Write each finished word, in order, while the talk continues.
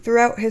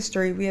Throughout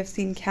history, we have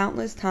seen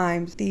countless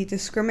times the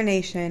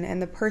discrimination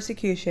and the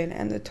persecution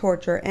and the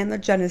torture and the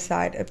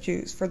genocide of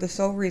Jews for the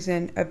sole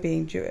reason of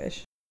being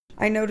Jewish.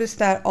 I noticed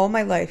that all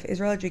my life,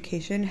 Israel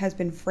education has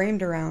been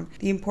framed around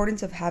the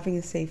importance of having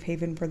a safe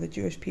haven for the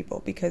Jewish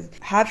people, because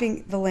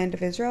having the land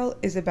of Israel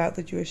is about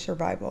the Jewish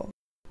survival.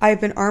 I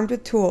have been armed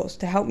with tools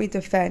to help me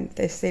defend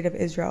the state of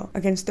Israel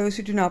against those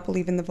who do not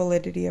believe in the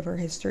validity of her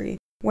history.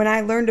 When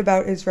I learned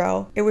about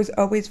Israel, it was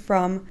always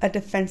from a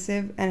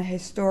defensive and a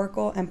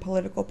historical and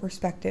political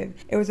perspective.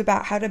 It was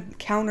about how to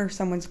counter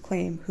someone's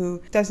claim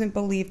who doesn't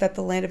believe that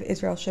the land of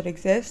Israel should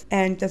exist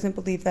and doesn't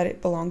believe that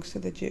it belongs to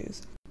the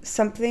Jews.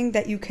 Something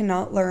that you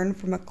cannot learn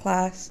from a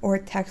class or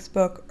a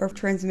textbook or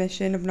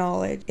transmission of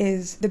knowledge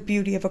is the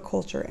beauty of a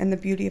culture and the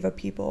beauty of a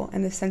people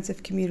and the sense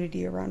of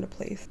community around a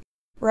place.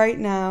 Right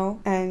now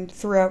and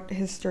throughout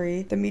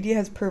history, the media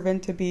has proven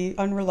to be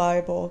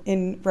unreliable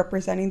in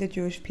representing the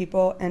Jewish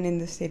people and in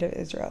the state of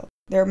Israel.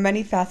 There are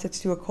many facets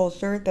to a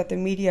culture that the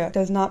media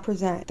does not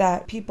present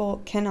that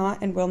people cannot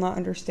and will not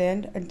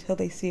understand until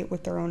they see it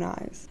with their own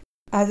eyes.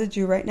 As a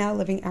Jew right now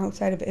living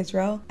outside of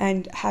Israel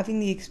and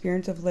having the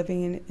experience of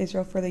living in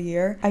Israel for the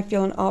year, I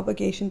feel an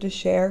obligation to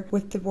share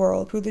with the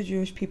world who the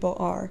Jewish people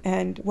are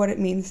and what it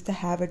means to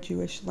have a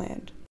Jewish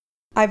land.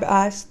 I've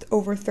asked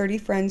over 30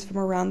 friends from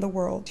around the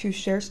world to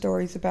share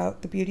stories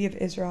about the beauty of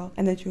Israel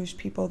and the Jewish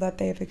people that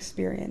they have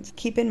experienced.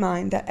 Keep in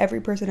mind that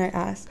every person I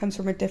ask comes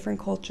from a different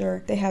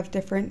culture, they have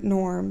different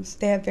norms,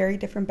 they have very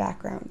different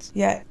backgrounds.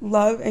 Yet,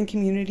 love and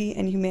community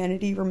and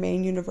humanity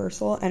remain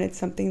universal, and it's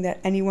something that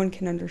anyone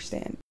can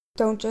understand.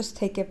 Don't just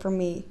take it from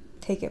me,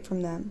 take it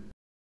from them.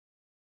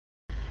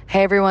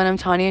 Hey everyone, I'm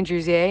Tanya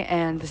Andruzier,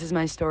 and this is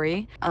my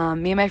story.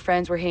 Me and my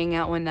friends were hanging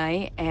out one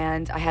night,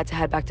 and I had to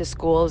head back to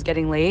school. It was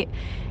getting late,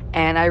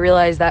 and I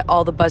realized that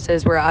all the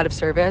buses were out of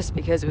service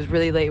because it was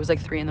really late. It was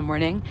like 3 in the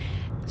morning.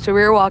 So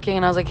we were walking,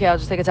 and I was like, hey, I'll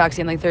just take a taxi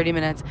in like 30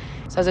 minutes.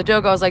 So as a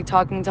joke, I was like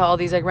talking to all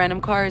these like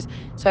random cars.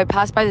 So I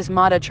passed by this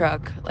Mata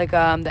truck, like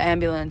the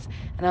ambulance,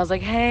 and I was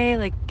like, hey,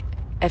 like,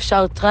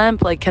 אפשר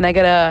טרמפ, like, can I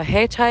get a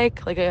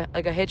hitchhike,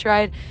 like a hitch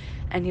ride?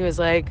 And he was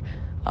like,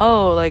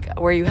 oh, like,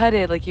 where are you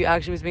headed? Like, he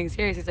actually was being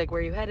serious. He's like,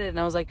 where are you headed? And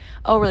I was like,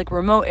 oh, we're like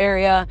remote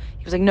area.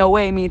 He was like, no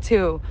way, me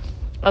too.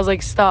 I was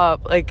like,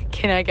 stop, like,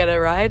 can I get a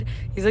ride?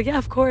 He's like, yeah,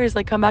 of course,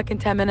 like, come back in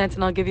 10 minutes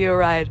and I'll give you a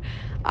ride.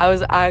 I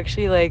was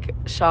actually like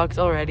shocked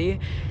already.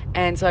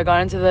 And so I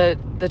got into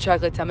the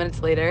truck like 10 minutes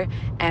later,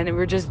 and we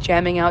were just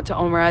jamming out to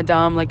Omer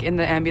Adam, like in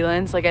the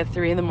ambulance, like at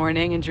 3 in the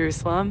morning in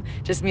Jerusalem.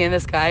 Just me and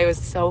this guy. It was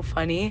so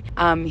funny.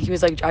 He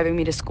was like driving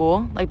me to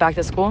school, like back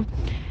to school.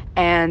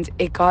 And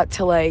it got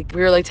to like, we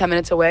were like 10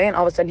 minutes away, and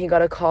all of a sudden he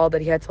got a call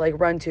that he had to like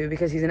run to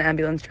because he's an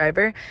ambulance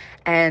driver.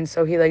 And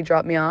so he like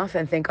dropped me off,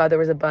 and thank God there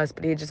was a bus,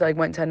 but he just like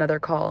went to another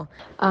call.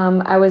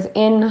 I was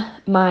in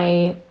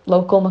my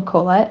local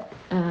Makolet,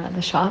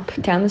 the shop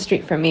down the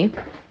street from me.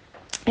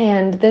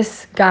 And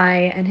this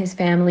guy and his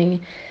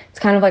family, it's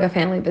kind of like a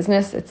family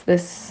business. It's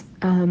this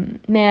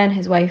man,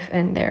 his wife,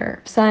 and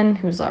their son,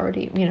 who's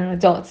already, an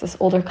adult. It's this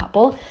older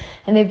couple.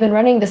 And they've been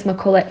running this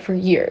makolet for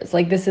years.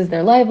 Like, this is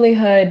their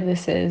livelihood.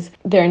 This is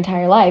their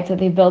entire life that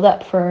they've built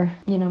up for,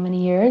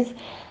 many years.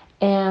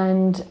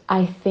 And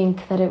I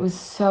think that it was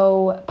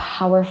so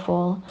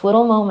powerful.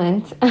 Little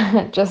moment,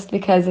 just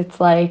because it's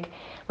like,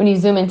 when you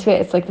zoom into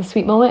it, it's like the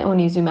sweet moment. And when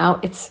you zoom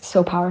out, it's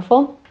so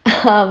powerful.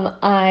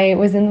 I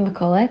was in the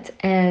Makolet,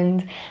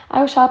 and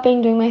I was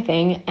shopping, doing my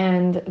thing,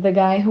 and the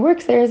guy who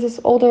works there is this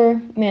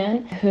older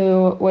man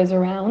who was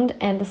around,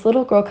 and this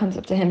little girl comes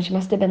up to him. She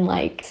must have been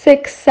like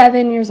 6,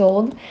 7 years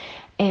old,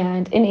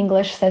 and in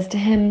English says to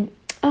him,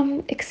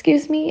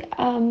 excuse me,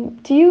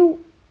 do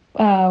you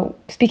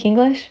speak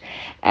English?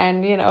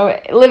 And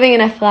living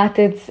in Efrat,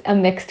 it's a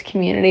mixed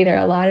community. There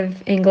are a lot of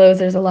Anglos,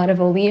 there's a lot of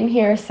Olim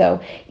here,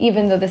 so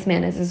even though this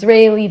man is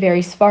Israeli,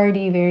 very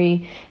Sephardi,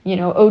 very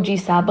OG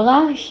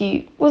Sabra,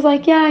 he was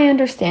like, yeah, I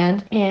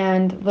understand.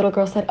 And the little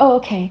girl said, oh,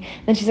 okay.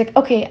 Then she's like,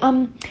 okay,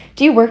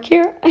 do you work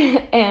here?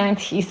 And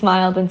he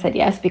smiled and said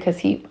yes, because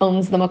he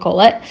owns the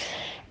Makolet.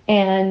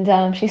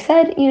 And she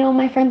said,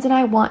 my friends and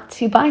I want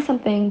to buy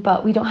something,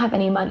 but we don't have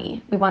any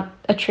money. We want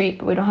a treat,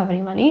 but we don't have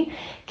any money.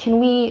 Can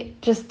we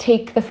just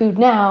take the food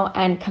now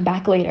and come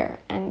back later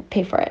and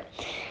pay for it?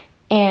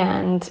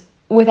 And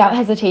without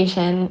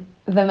hesitation,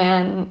 the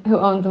man who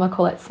owns the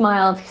Makolet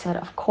smiled. He said,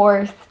 of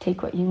course,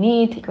 take what you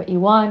need, take what you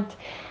want.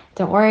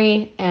 Don't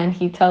worry. And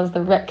he tells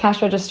the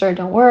cash register,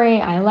 don't worry,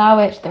 I allow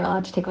it. They're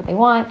allowed to take what they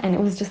want. And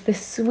it was just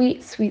this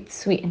sweet, sweet,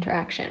 sweet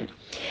interaction.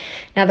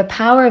 Now, the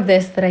power of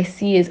this that I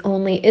see is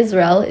only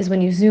Israel is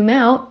when you zoom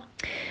out,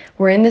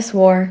 we're in this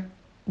war.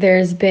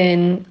 There's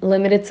been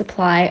limited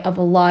supply of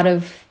a lot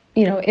of,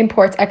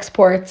 imports,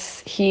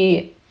 exports.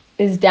 He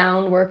is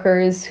down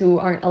workers who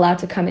aren't allowed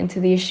to come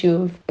into the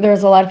issue.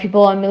 There's a lot of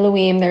people on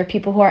Miluim. There are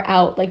people who are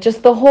out. Like,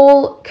 just the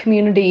whole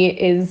community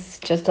is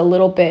just a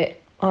little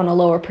bit on a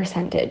lower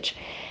percentage.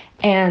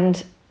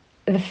 And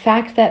the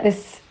fact that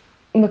this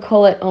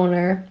Makolet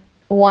owner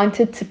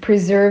wanted to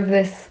preserve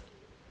this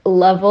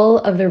level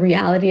of the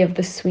reality of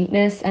the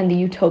sweetness and the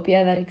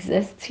utopia that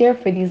exists here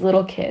for these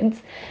little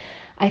kids,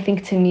 I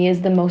think to me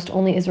is the most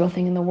only Israel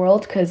thing in the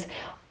world, because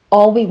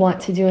all we want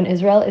to do in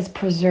Israel is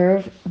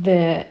preserve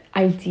the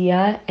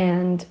idea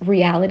and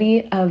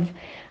reality of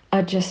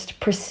a just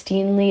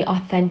pristinely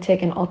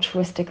authentic and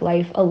altruistic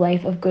life, a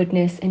life of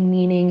goodness and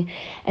meaning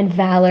and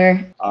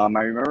valor. I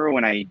remember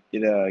when I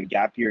did a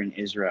gap year in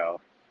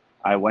Israel,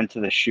 I went to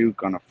the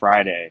shuk on a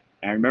Friday.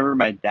 And I remember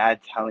my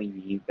dad telling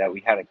me that we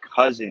had a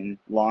cousin,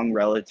 long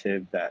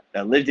relative, that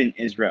lived in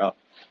Israel,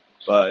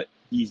 but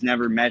he's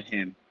never met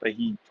him. But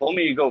he told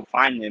me to go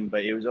find him,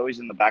 but it was always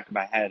in the back of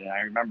my head. And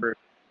I remember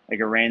like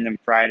a random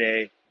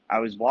Friday, I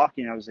was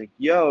walking, I was like,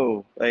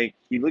 yo, like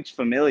he looks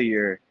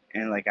familiar.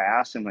 And like I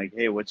asked him, like,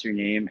 hey, what's your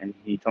name? And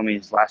he told me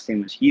his last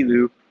name was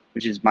Hilu,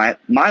 which is my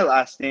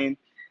last name.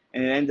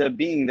 And it ended up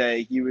being that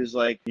he was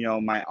like,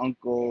 my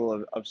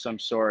uncle of some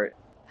sort.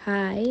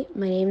 Hi,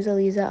 my name is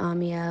Aliza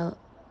Amiel.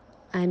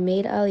 I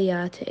made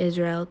Aliyah to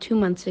Israel 2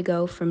 months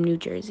ago from New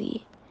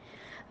Jersey.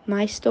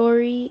 My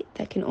story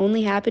that can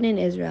only happen in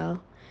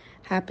Israel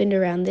happened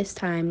around this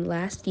time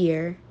last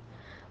year,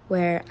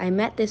 where I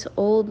met this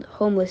old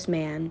homeless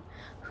man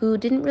who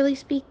didn't really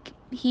speak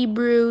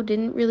Hebrew,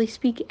 didn't really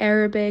speak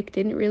Arabic,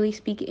 didn't really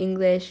speak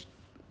English.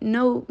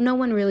 No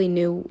one really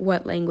knew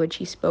what language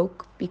he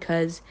spoke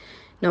because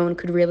no one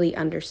could really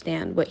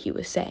understand what he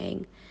was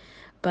saying.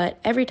 But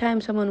every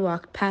time someone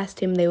walked past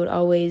him, they would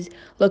always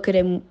look at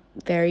him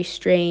very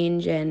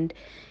strange and,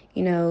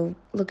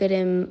 look at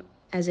him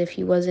as if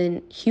he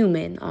wasn't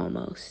human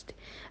almost.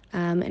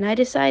 And I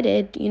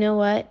decided, you know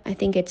what, I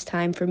think it's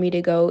time for me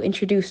to go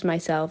introduce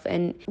myself.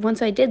 And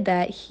once I did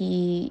that,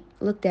 he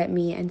looked at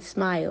me and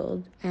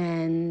smiled.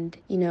 And,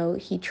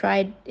 he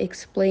tried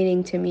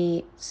explaining to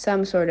me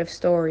some sort of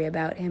story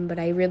about him, but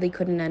I really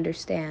couldn't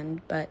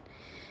understand. But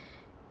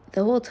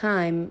the whole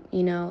time,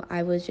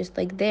 I was just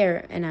like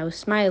there and I was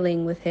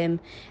smiling with him.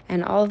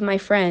 And all of my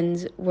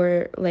friends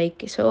were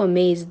like so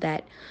amazed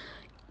that,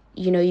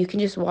 you can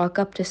just walk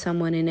up to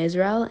someone in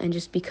Israel and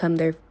just become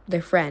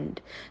their friend.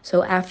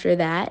 So after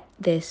that,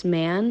 this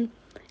man,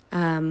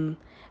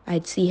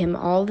 I'd see him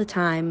all the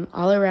time,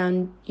 all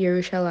around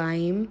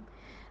Yerushalayim.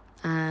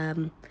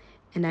 Um,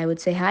 and I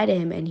would say hi to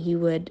him, and he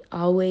would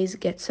always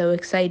get so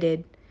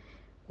excited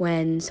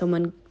when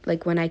someone,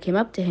 like when I came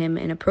up to him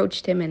and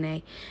approached him,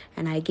 and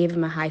I gave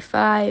him a high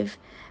five,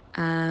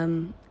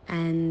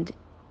 and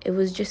it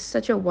was just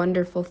such a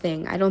wonderful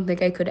thing. I don't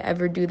think I could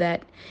ever do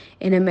that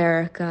in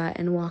America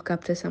and walk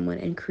up to someone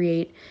and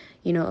create,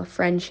 a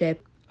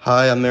friendship.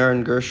 Hi, I'm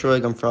Aaron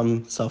Gershwig. I'm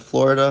from South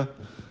Florida.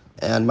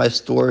 And my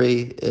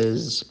story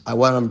is I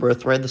went on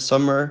Birthright this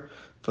summer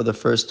for the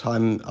first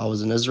time I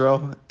was in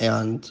Israel.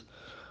 And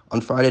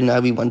on Friday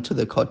night, we went to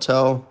the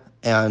hotel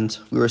and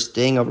we were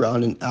staying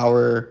around an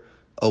hour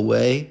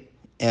away.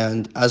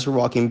 And as we're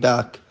walking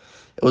back,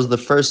 it was the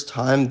first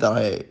time that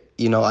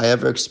I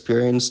ever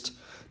experienced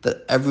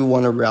that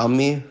everyone around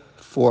me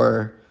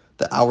for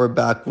the hour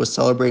back was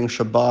celebrating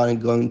Shabbat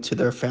and going to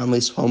their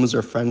families' homes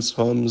or friends'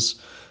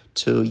 homes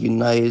to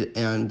unite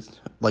and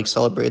like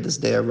celebrate this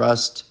day of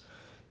rest.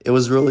 It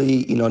was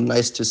really,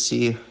 nice to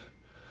see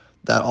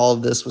that all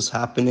of this was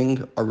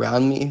happening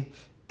around me.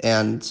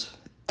 And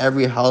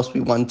every house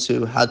we went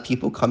to had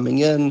people coming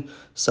in,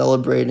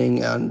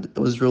 celebrating, and it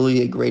was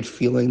really a great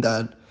feeling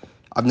that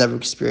I've never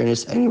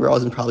experienced anywhere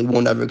else and probably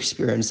won't ever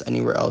experience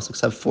anywhere else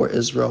except for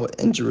Israel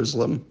and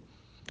Jerusalem.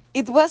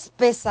 It was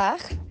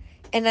Pesach,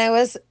 and I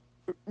was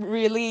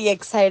really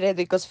excited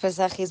because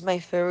Pesach is my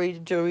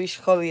favorite Jewish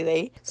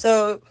holiday.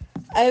 So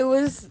I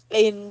was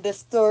in the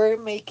store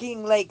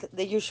making like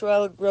the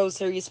usual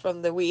groceries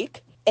from the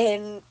week,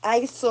 and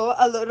I saw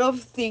a lot of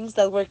things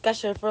that were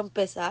kosher from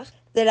Pesach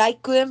that I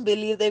couldn't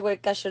believe they were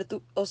kosher to,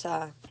 o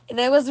sea,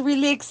 and I was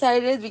really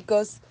excited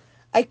because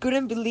I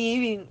couldn't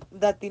believe in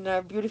that in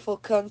our beautiful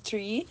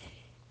country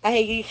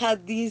I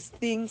had these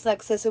things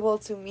accessible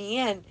to me,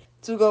 and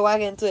to go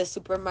again to the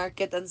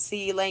supermarket and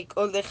see like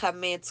all the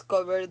hametz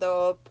covered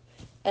up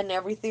and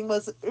everything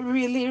was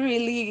really,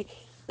 really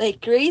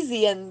like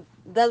crazy. And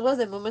that was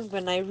the moment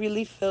when I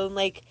really felt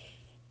like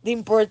the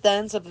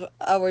importance of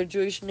our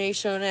Jewish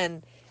nation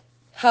and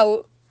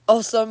how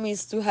awesome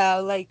is to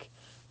have like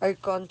our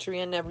country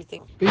and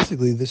everything.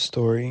 Basically, this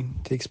story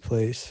takes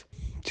place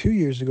 2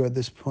 years ago at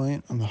this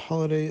point on the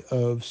holiday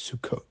of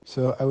Sukkot.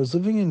 So I was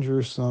living in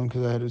Jerusalem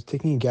because I was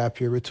taking a gap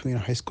year between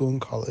high school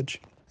and college.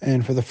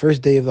 And for the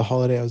first day of the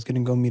holiday, I was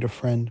going to go meet a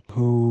friend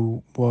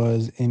who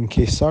was in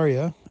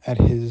Caesarea at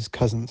his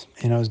cousin's.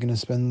 And I was going to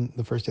spend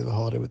the first day of the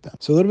holiday with them.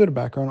 So a little bit of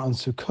background on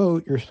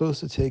Sukkot, you're supposed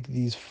to take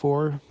these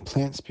 4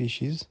 plant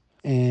species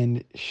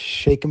and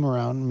shake them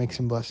around, make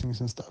some blessings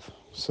and stuff.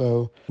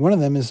 So one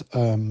of them is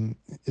an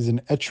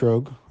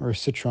etrog or a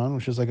citron,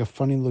 which is like a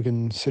funny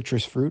looking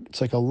citrus fruit. It's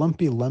like a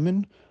lumpy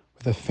lemon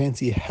with a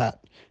fancy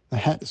hat. The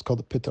hat is called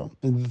a pitom.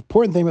 And the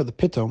important thing about the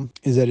pitom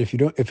is that if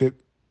it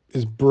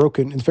is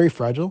broken, it's very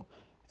fragile,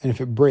 and if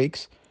it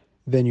breaks,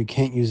 then you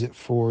can't use it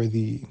for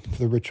the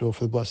ritual,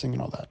 for the blessing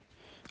and all that.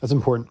 That's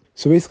important.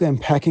 So basically, I'm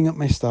packing up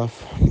my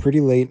stuff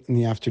pretty late in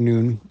the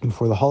afternoon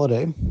before the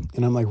holiday,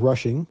 and I'm like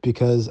rushing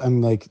because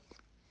I'm like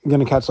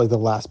gonna catch like the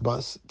last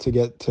bus to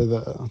get to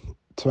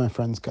to my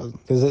friend's cousin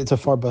because it's a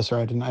far bus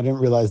ride, and I didn't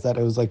realize that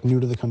I was like new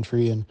to the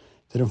country and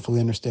didn't fully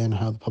understand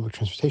how the public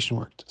transportation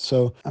worked.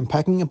 So I'm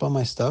packing up all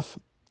my stuff,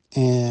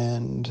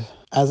 and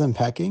as I'm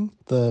packing,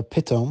 the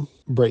pitom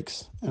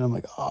breaks, and I'm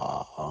like,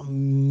 oh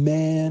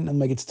man, I'm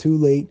like, it's too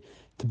late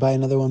to buy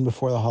another one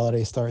before the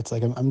holiday starts.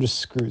 Like I'm just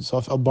screwed.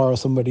 So I'll borrow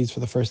somebody's for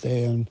the first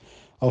day, and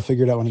I'll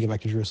figure it out when I get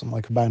back to Jerusalem,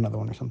 like buy another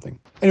one or something.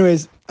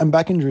 Anyways, I'm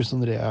back in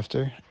Jerusalem the day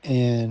after,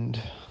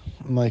 and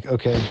I'm like,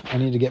 okay, I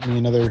need to get me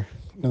another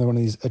one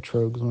of these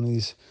etrogs, one of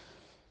these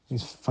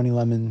funny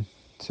lemon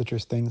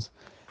citrus things.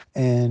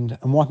 And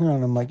I'm walking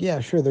around. I'm like, yeah,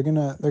 sure. They're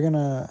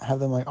gonna have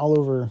them like all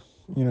over,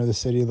 the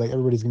city. Like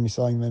everybody's gonna be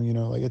selling them.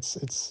 Like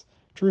it's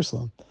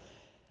Jerusalem.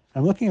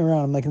 I'm looking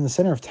around. I'm like in the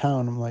center of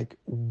town. I'm like,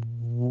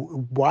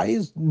 why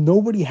is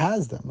nobody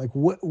has them? Like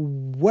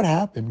what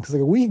happened? Because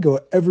like a week ago,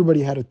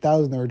 everybody had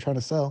 1,000 they were trying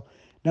to sell.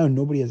 Now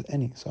nobody has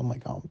any. So I'm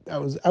like, oh, I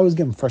was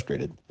getting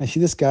frustrated. I see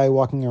this guy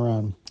walking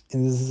around,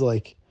 and this is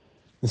like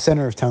the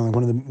center of town, like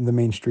one of the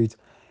main streets,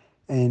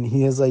 and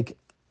he has like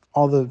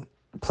all the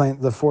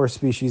plant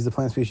species,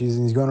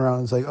 and he's going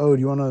around. It's like, oh, do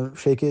you want to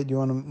shake it? Do you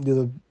want to do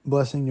the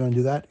blessing? Do you want to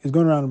do that? He's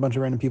going around a bunch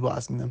of random people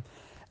asking them,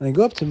 and I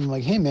go up to him, I'm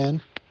like, hey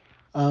man,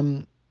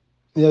 um,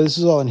 this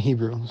is all in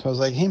Hebrew. So I was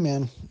like, hey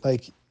man,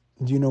 like,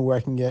 do you know where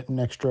I can get an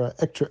extra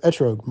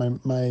etrog?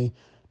 My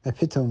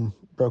pitum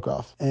broke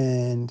off.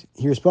 And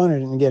he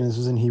responded, and again, this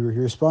was in Hebrew. He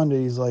responded,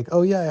 he's like,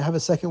 oh yeah, I have a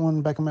second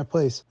one back in my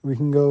place. We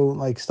can go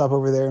like stop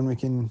over there and we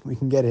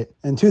can get it.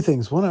 And two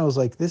things. One, I was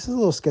like, this is a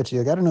little sketchy.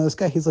 Like, I don't know this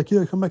guy. He's like,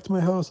 yeah, come back to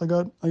my house. I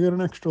got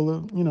an extra,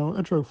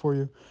 etrog for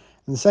you.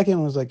 And the second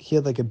one was like, he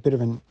had like a bit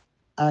of an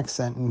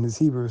accent in his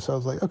Hebrew. So I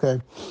was like, okay,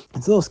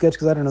 it's a little sketch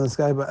because I don't know this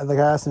guy, but like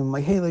I asked him,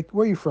 like, hey, like,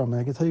 where are you from?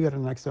 And I can tell you got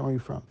an accent. Where are you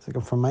from? He's like,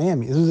 I'm from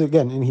Miami. This was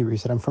again in Hebrew. He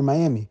said, I'm from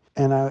Miami.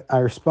 And I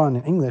respond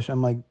in English.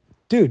 I'm like,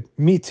 dude,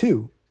 me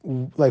too.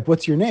 Like,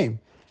 what's your name?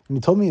 And he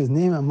told me his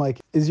name. I'm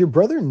like, is your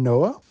brother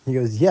Noah? He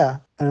goes, yeah.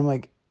 And I'm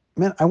like,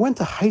 man, I went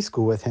to high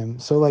school with him.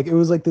 So like, it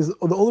was like the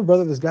older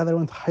brother of this guy that I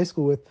went to high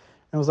school with.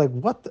 And I was like,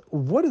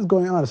 what is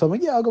going on? So I'm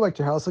like, yeah, I'll go back to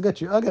your house. I'll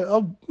get you.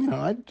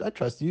 I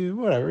trust you.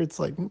 Whatever. It's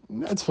like,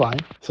 it's fine.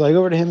 So I go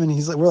over to him, and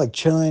he's like, we're like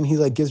chilling. He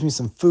like gives me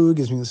some food,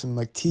 gives me some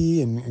like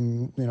tea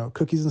and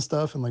cookies and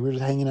stuff. And like, we're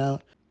just hanging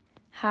out.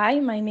 Hi,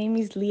 my name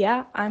is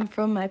Leah. I'm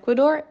from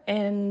Ecuador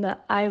and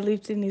I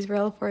lived in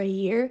Israel for a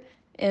year.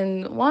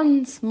 And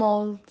one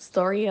small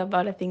story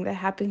about a thing that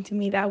happened to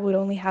me that would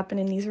only happen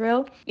in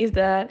Israel is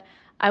that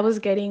I was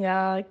getting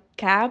a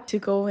cab to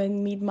go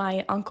and meet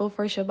my uncle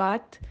for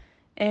Shabbat.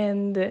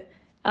 And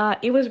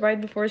it was right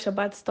before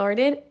Shabbat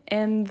started,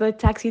 and the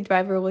taxi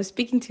driver was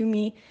speaking to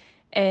me.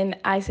 And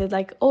I said,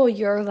 like, oh,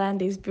 your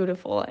land is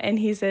beautiful. And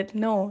he said,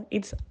 no,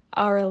 it's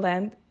our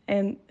land.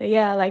 And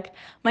yeah, like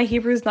my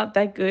Hebrew is not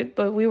that good,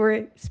 but we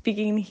were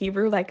speaking in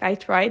Hebrew, like I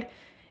tried.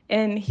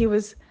 And he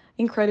was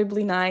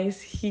incredibly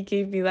nice. He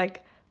gave me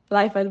like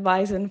life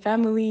advice and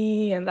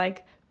family and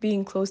like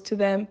being close to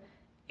them.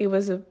 It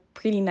was a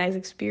pretty nice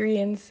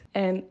experience.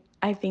 And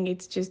I think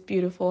it's just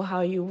beautiful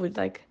how you would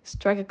like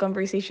strike a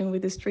conversation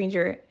with a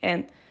stranger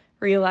and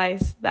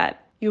realize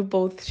that you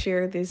both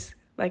share this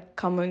like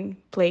common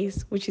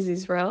place, which is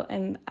Israel.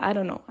 And I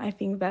don't know, I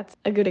think that's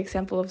a good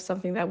example of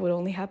something that would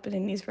only happen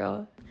in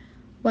Israel.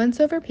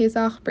 Once over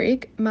Pesach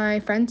break, my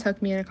friend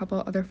took me and a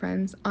couple other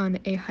friends on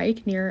a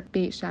hike near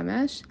Beit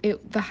Shemesh.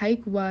 The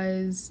hike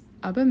was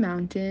up a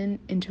mountain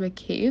into a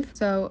cave.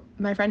 So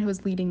my friend who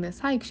was leading this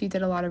hike, she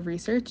did a lot of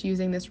research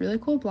using this really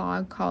cool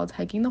blog called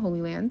Hiking the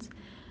Holy Lands.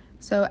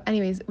 So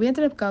anyways, we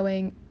ended up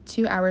going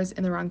 2 hours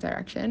in the wrong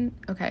direction.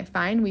 Okay,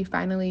 fine. We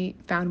finally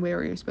found where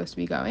we were supposed to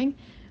be going.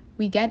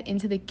 We get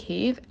into the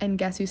cave, and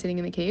guess who's sitting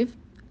in the cave?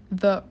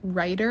 The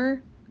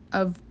writer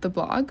of the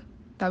blog.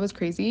 That was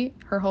crazy.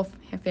 Her whole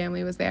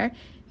family was there.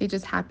 They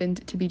just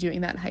happened to be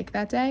doing that hike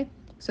that day.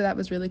 So that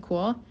was really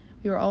cool.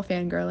 We were all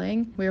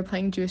fangirling. We were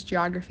playing Jewish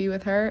geography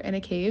with her in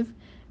a cave.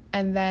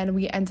 And then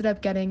we ended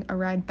up getting a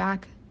ride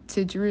back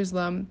to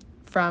Jerusalem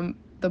from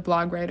the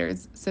blog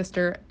writer's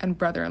sister and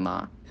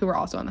brother-in-law who were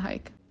also on the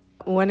hike.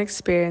 One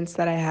experience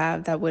that I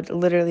have that would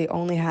literally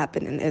only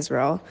happen in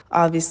Israel,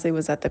 obviously,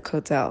 was at the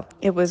Kotel.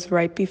 It was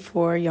right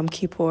before Yom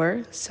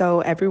Kippur,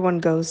 so everyone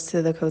goes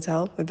to the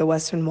Kotel, like the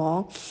Western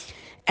Wall,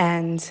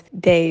 and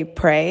they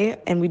pray,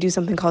 and we do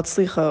something called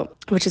slicho,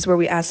 which is where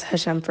we ask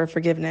Hashem for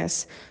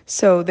forgiveness.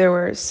 So there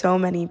were so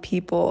many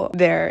people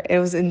there. It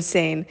was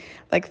insane.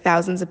 Like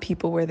thousands of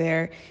people were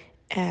there,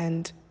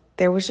 and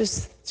there was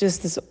just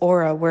this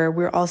aura where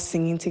we're all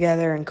singing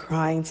together and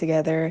crying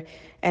together,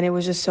 and it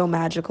was just so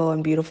magical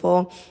and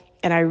beautiful.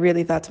 And I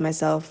really thought to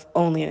myself,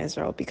 only in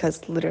Israel,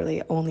 because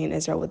literally only in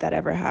Israel would that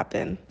ever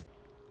happen.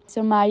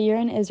 So my year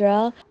in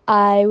Israel,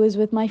 I was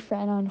with my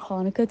friend on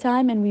Hanukkah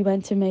time, and we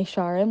went to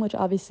Meisharim, which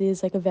obviously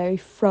is like a very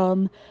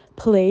frum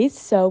place.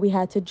 So we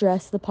had to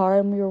dress the part,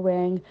 and we were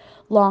wearing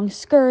long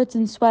skirts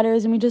and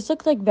sweaters, and we just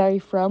looked like very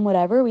frum,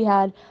 whatever. We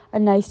had a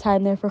nice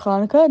time there for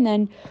Hanukkah, and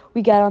then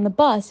we got on the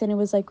bus, and it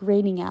was like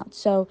raining out.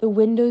 So the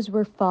windows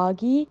were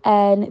foggy,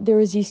 and there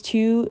was these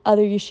two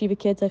other yeshiva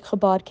kids, like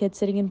Chabad kids,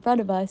 sitting in front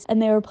of us,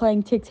 and they were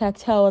playing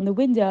tic-tac-toe on the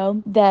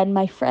window. Then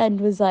my friend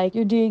was like,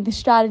 "You're doing the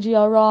strategy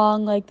all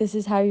wrong. Like, this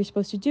is how you're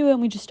supposed to do it."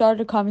 And we just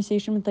started a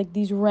conversation with like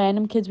these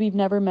random kids we've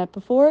never met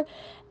before.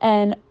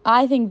 And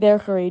I think they're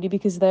Haredi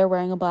because they're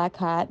wearing a black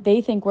hat.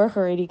 They think we're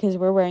Haredi because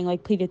we're wearing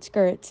like pleated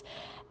skirts.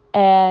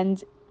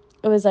 And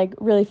it was like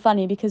really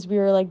funny because we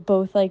were like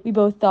both like we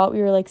both thought we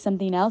were like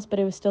something else, but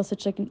it was still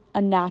such like a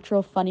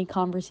natural funny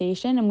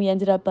conversation, and we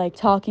ended up like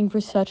talking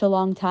for such a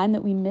long time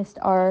that we missed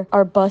our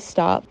bus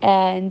stop.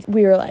 And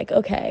we were like,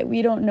 okay,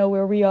 we don't know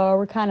where we are,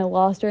 we're kind of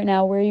lost right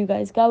now, where are you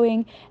guys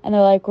going? And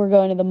they're like, we're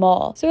going to the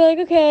mall. So we're like,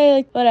 okay,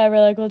 like whatever,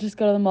 like we'll just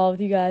go to the mall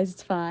with you guys,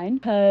 it's fine,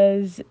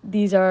 because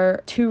these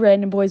are two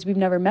random boys we've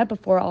never met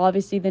before.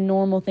 Obviously the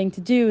normal thing to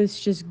do is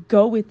just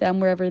go with them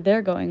wherever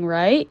they're going,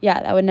 right?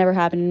 Yeah, that would never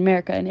happen in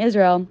America. In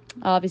Israel,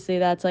 obviously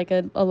that's like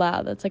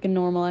that's like a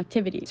normal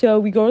activity. So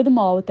we go to the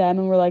mall with them,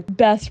 and we're like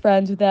best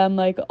friends with them,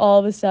 like all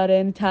of a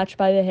sudden attached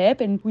by the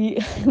hip, and we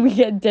we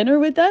get dinner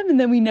with them, and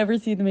then we never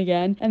see them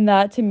again. And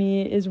that to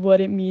me is what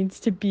it means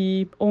to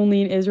be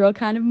only in Israel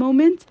kind of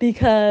moment,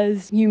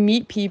 because you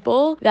meet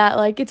people that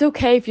like it's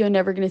okay if you're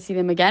never going to see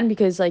them again,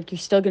 because like you're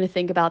still going to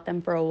think about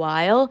them for a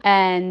while.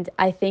 And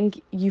I think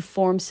you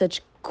form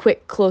such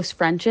quick close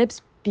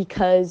friendships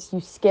because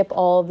you skip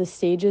all of the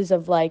stages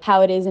of like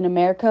how it is in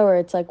America, where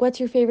it's like,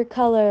 what's your favorite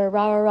color,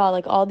 rah rah rah,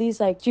 like all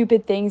these like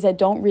stupid things that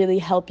don't really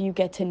help you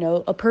get to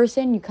know a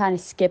person. You kind of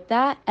skip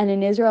that. And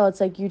in Israel, it's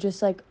like you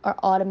just like are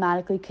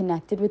automatically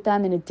connected with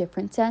them in a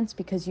different sense,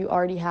 because you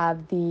already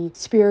have the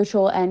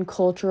spiritual and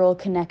cultural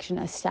connection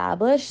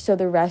established, so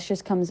the rest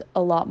just comes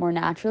a lot more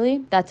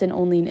naturally. That's an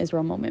only in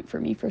Israel moment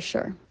for me, for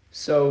sure.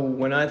 So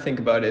when I think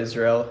about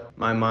Israel,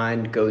 my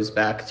mind goes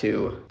back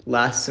to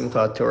last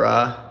Simchat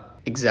Torah,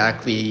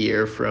 exactly a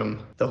year from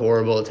the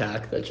horrible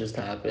attack that just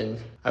happened.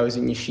 I was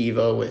in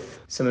yeshiva with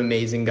some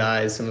amazing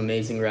guys, some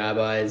amazing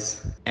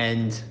rabbis,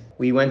 and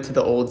we went to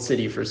the old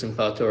city for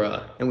Simchat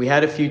Torah. And we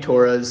had a few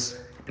Torahs,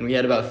 and we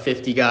had about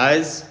 50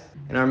 guys,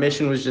 and our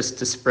mission was just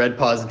to spread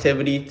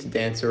positivity, to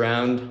dance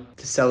around,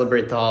 to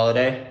celebrate the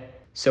holiday.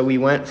 So we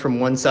went from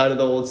one side of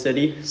the old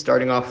city,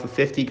 starting off with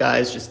 50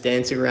 guys just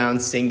dancing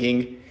around,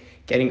 singing,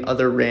 getting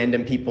other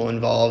random people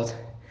involved.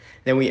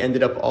 Then we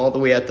ended up all the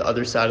way at the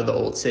other side of the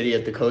old city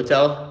at the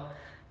Kotel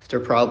after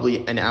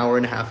probably an hour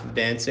and a half of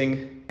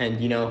dancing and,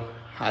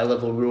 high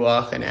level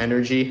ruach and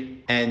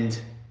energy. And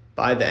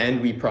by the end,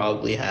 we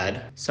probably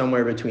had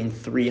somewhere between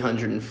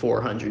 300 and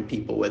 400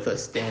 people with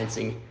us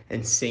dancing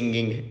and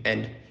singing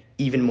and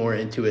even more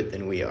into it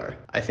than we are.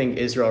 I think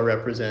Israel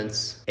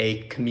represents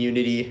a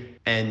community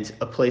and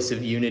a place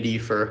of unity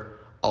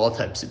for all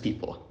types of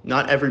people.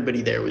 Not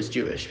everybody there was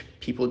Jewish.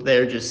 People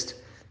there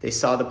they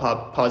saw the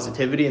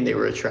positivity and they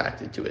were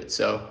attracted to it.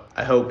 So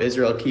I hope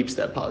Israel keeps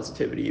that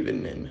positivity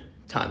even in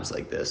times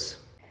like this.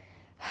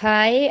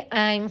 Hi,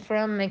 I'm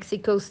from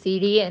Mexico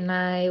City and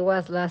I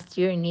was last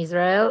year in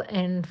Israel.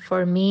 And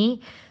for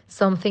me,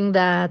 something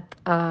that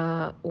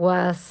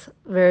was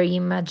very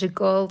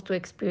magical to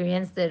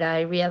experience that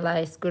I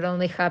realized could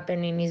only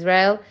happen in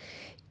Israel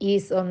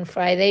is on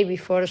Friday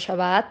before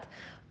Shabbat.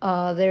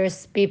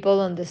 There's people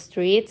on the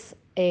streets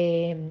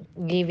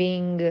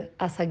giving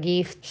as a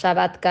gift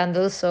Shabbat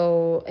candles,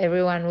 so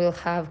everyone will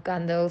have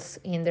candles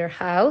in their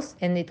house.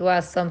 And it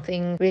was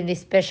something really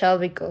special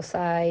because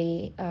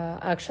I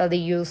actually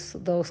use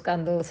those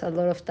candles a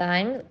lot of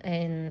time,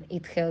 and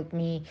it helped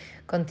me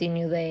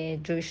continue the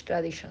Jewish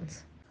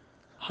traditions.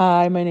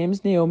 Hi, my name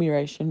is Naomi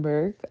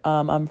Reichenberg.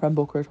 I'm from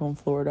Boca Raton,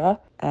 Florida.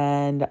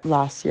 And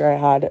last year I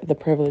had the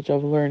privilege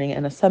of learning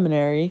in a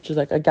seminary, which is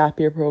like a gap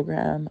year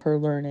program for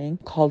learning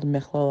called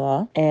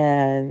Michlala.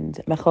 And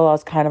Michlala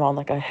is kind of on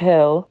like a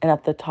hill. And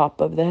at the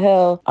top of the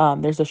hill,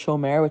 there's a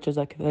shomer, which is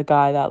like the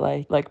guy that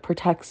like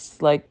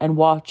protects like and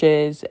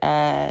watches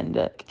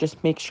and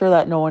just makes sure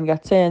that no one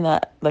gets in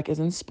that like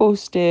isn't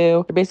supposed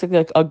to. They're basically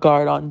like a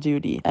guard on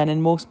duty. And in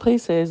most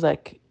places,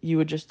 like you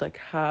would just like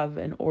have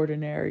an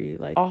ordinary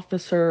like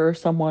officer or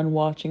someone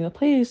watching the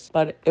place,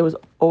 but it was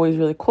always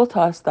really cool to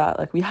us that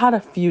like we had a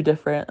few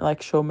different like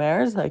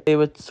shomers, like they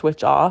would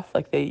switch off,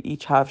 like they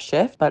each have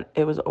shift, but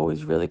it was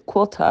always really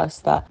cool to us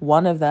that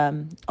one of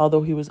them,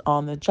 although he was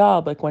on the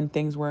job, like when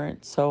things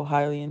weren't so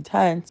highly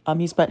intense,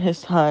 he spent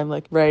his time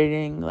like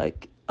writing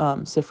like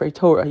Sifrei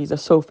Torah. He's a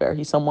sofer.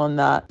 He's someone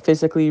that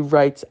physically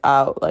writes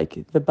out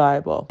like the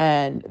Bible,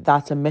 and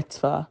that's a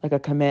mitzvah, like a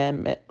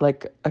commandment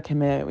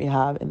we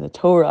have in the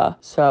Torah.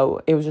 So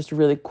it was just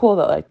really cool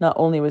that like not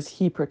only was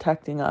he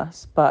protecting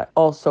us, but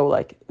also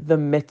like the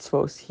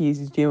mitzvos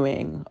he's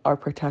doing are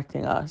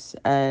protecting us,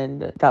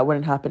 and that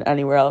wouldn't happen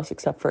anywhere else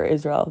except for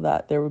Israel.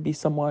 That there would be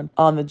someone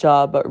on the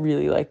job, but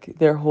really like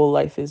their whole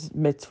life is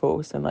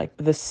mitzvos, and like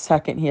the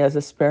second he has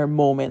a spare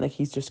moment, like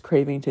he's just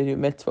craving to do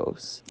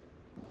mitzvos.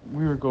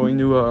 We were going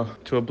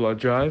to a blood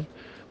drive,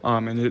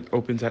 and it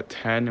opens at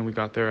 10, and we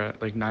got there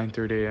at like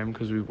 9:30 a.m.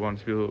 because we wanted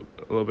to be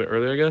a little bit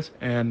early, I guess.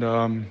 And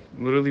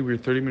literally we were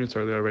 30 minutes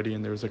early already,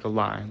 and there was like a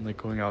line like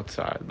going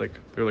outside. Like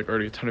there were like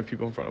already a ton of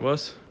people in front of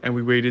us, and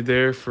we waited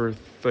there for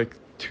like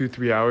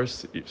 2-3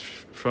 hours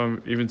from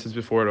even since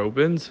before it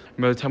opens. And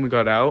by the time we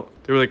got out,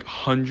 there were like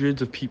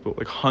hundreds of people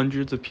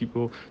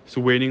just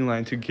waiting in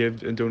line to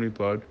give and donate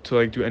blood, to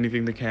like do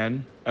anything they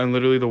can. And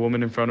literally the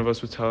woman in front of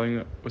us was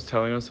telling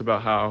us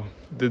about how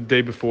the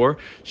day before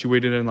she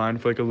waited in line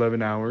for like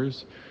 11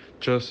 hours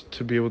just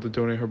to be able to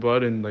donate her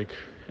blood, and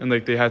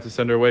they had to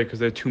send her away because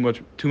they had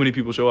too many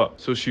people show up.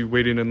 So she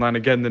waited in line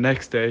again the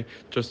next day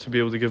just to be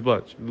able to give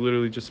blood. She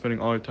literally just spending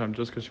all her time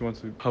just because she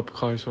wants to help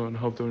Kaiso and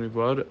help donate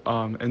blood.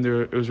 And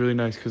it was really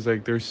nice because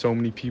like there's so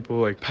many people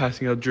like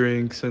passing out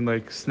drinks and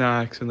like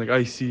snacks and like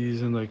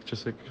ices and like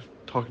just like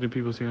talking to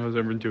people, seeing how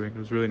everyone doing. It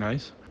was really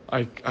nice.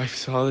 I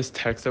saw this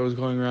text that was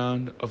going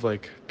around of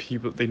like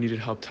people, they needed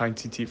help tying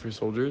TT for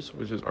soldiers,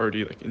 which is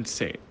already like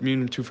insane. Me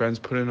and two friends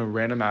put in a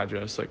random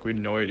address, like we had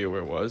no idea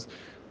where it was.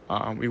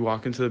 We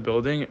walk into the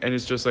building and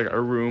it's just like a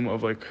room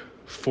of like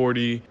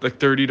 30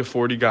 to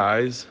 40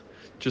 guys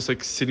just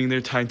like sitting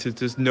there tying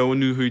TTs. No one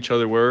knew who each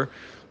other were.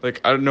 Like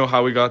I don't know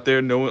how we got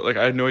there. No one, like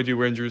I had no idea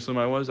where in Jerusalem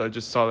I was. I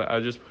just saw that. I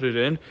just put it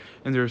in,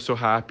 and they were so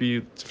happy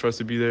for us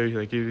to be there. He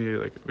like gave me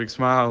like a big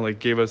smile and like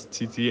gave us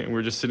TT, and we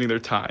were just sitting there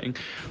tying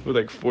with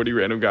like 40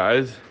 random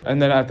guys. And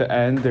then at the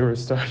end, they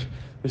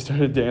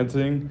started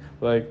dancing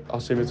like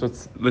L'Shem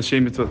Mitzvot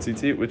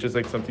Tzitzit, which is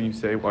like something you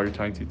say while you're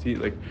tying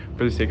TT, like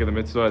for the sake of the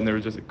mitzvah. And they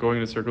were just going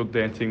in a circle,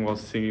 dancing while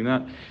singing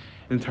that.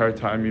 The entire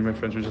time, me and my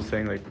friends were just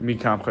saying like Mi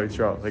Kam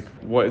Israel, like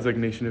what is like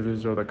nation of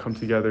Israel that come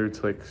together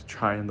to like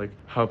try and like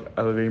help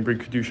elevate and bring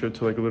kedusha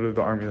to like literally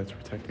the army that's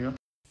protecting us.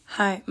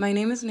 Hi, my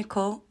name is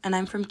Nicole, and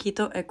I'm from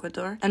Quito,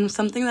 Ecuador. And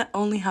something that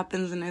only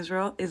happens in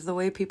Israel is the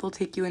way people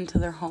take you into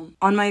their home.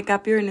 On my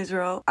gap year in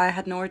Israel, I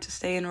had nowhere to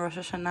stay in Rosh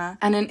Hashanah,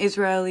 and an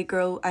Israeli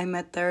girl I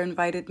met there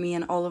invited me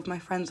and all of my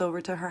friends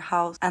over to her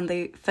house, and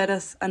they fed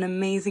us an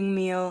amazing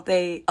meal.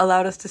 They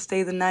allowed us to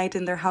stay the night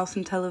in their house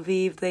in Tel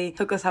Aviv. They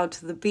took us out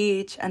to the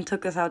beach and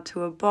took us out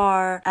to a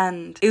bar,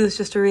 and it was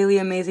just a really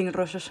amazing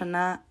Rosh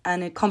Hashanah,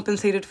 and it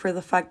compensated for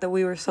the fact that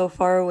we were so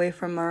far away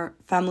from our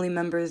family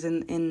members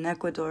in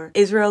Ecuador.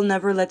 Israel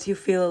never lets you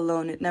feel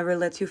alone. It never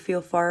lets you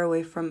feel far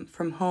away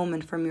from home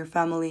and from your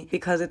family,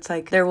 because it's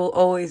like there will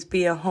always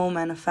be a home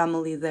and a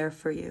family there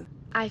for you.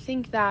 I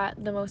think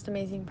that the most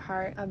amazing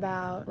part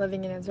about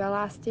living in Israel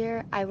last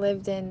year, I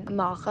lived in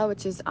Malcha,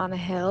 which is on a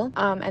hill,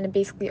 and it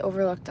basically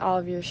overlooked all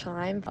of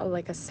Yerushalayim,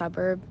 like a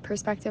suburb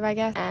perspective, I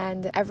guess.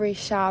 And every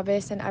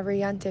Shabbos and every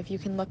Yontif, you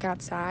can look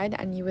outside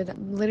and you would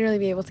literally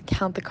be able to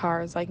count the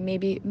cars. Like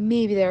maybe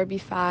there would be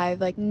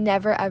 5. Like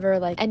never ever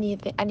like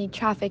any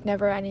traffic,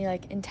 never any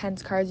like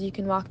intense cars. You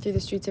can walk through the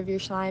streets of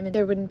Yerushalayim and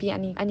there wouldn't be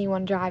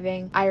anyone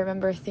driving. I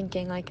remember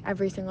thinking like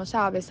every single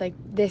Shabbos, like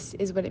this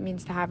is what it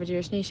means to have a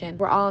Jewish nation.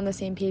 We're all on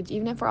the same page.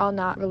 Even if we're all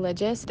not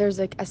religious, there's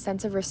like a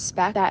sense of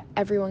respect that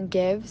everyone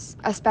gives,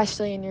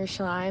 especially in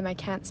Yerushalayim. I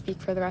can't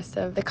speak for the rest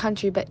of the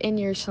country, but in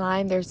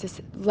Yerushalayim, there's this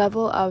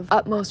level of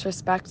utmost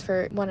respect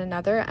for one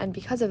another. And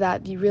because of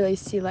that, you really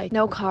see like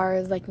no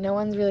cars, like no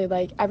one's really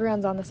like,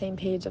 everyone's on the same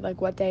page of like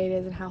what day it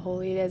is and how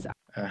holy it is.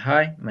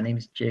 Hi, my name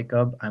is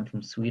Jacob. I'm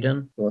from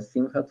Sweden. It was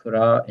Simchat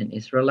Torah in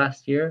Israel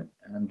last year,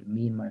 and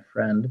me and my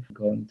friend were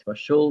going to a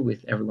shul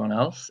with everyone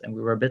else, and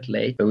we were a bit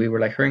late, but we were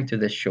like hurrying to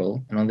this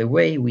shul, and on the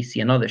way we see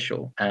another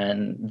shul,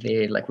 and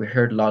we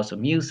heard lots of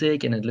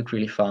music, and it looked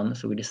really fun,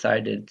 so we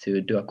decided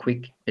to do a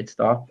quick pit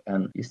stop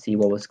and you see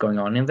what was going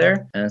on in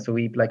there. And so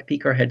we like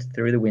peek our heads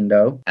through the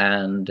window,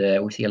 and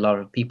we see a lot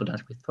of people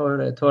dancing with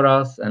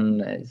Torahs, and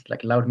it's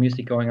like loud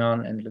music going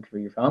on, and it looks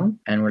really fun.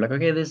 And we're like,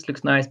 okay, this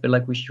looks nice, but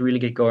like we should really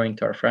get going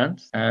to our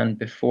friends. And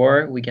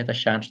before we get a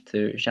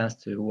chance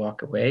to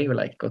walk away, we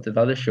like go to the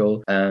other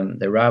shul.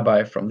 The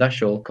rabbi from that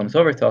shul comes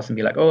over to us and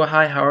be like, oh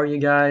hi, how are you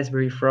guys? Where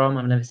are you from?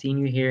 I've never seen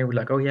you here. We're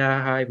like, oh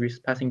yeah, hi, we're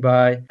just passing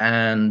by.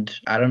 And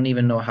I don't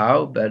even know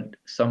how, but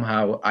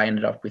somehow I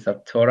ended up with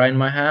a Torah in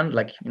my hand,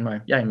 like in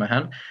my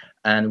hand.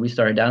 And we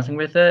started dancing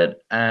with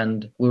it,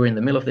 and we were in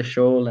the middle of the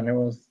shul, and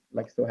everyone was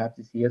like so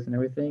happy to see us and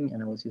everything,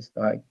 and it was just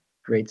like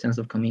great sense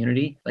of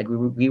community. Like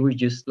we were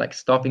just like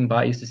stopping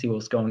by just to see what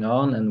was going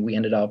on, and we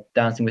ended up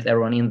dancing with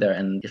everyone in there,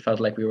 and it felt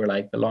like we were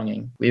like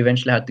belonging. We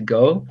eventually had to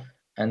go,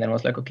 and then I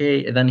was like,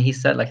 okay. And then he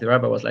said, like the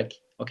rabbi was like,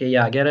 okay,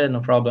 yeah, I get it, no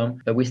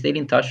problem. But we stayed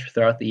in touch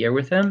throughout the year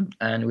with him,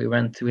 and we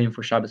went to him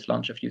for Shabbos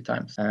lunch a few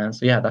times. And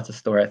so yeah, that's a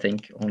story I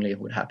think only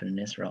would happen in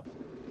Israel.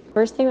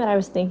 First thing that I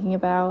was thinking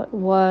about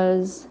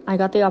was I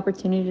got the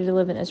opportunity to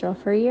live in Israel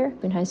for a year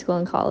in high school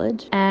and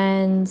college,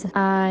 and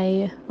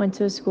I went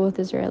to a school with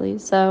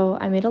Israelis, so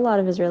I made a lot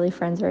of Israeli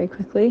friends very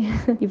quickly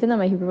even though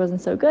my Hebrew wasn't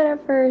so good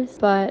at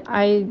first. But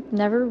I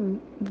never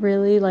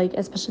really, like,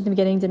 especially in the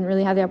beginning, didn't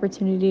really have the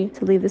opportunity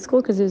to leave the school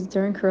because it was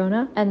during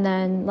Corona. And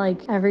then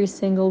like every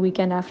single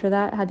weekend after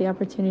that, had the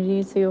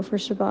opportunity to go for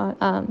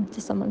Shabbat to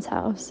someone's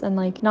house. And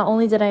like not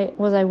only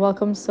was I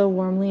welcomed so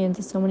warmly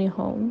into so many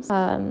homes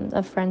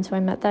of friends who I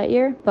met that that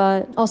year,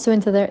 but also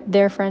into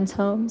their friends'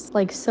 homes,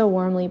 like so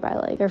warmly by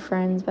like their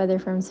friends, by their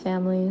friends'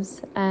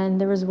 families. And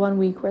there was one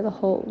week where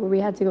where we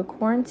had to go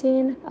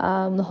quarantine.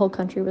 The whole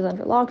country was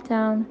under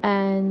lockdown,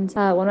 and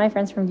one of my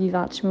friends from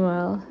Givat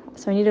Shmuel,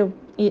 so I needed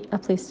a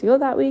place to go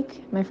that week.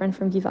 My friend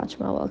from Givat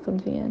Shmuel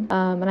welcomed me in,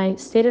 and I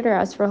stayed at her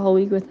house for a whole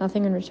week with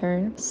nothing in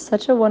return.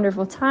 Such a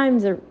wonderful time.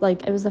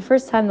 Like, it was the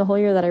first time the whole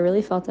year that I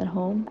really felt at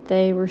home.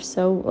 They were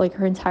so, like,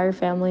 her entire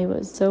family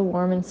was so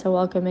warm and so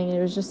welcoming.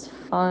 It was just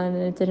fun,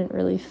 and it didn't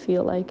really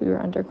feel like we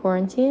were under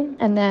quarantine.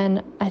 And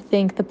then I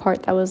think the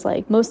part that was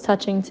like most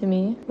touching to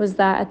me was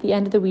that at the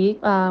end of the week,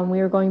 we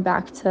were going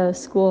back to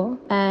school,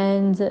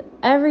 and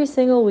every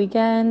single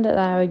weekend that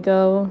I would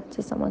go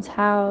to someone's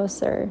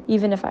house, or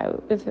even if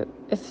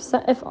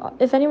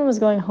anyone was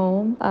going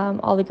home,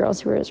 all the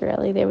girls who were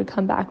Israeli, they would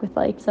come back with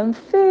like some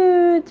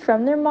food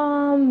from their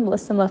mom,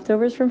 with some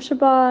leftovers from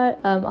Shabbat,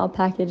 all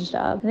packaged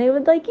up, and they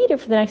would like eat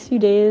it for the next few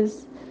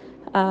days.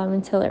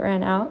 Until it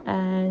ran out.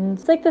 And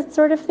it's like the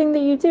sort of thing that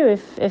you do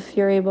if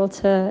you're able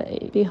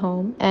to be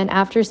home. And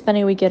after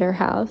spending a week at her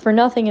house, for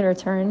nothing in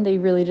return, they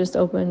really just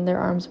opened their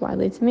arms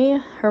widely to me.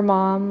 Her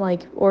mom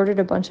like ordered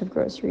a bunch of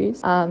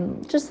groceries,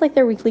 just like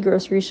their weekly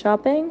grocery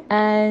shopping,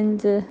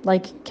 and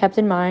like kept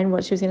in mind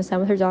what she was going to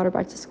send with her daughter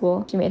back to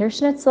school. She made her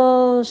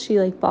schnitzel, she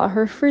like bought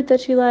her fruit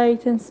that she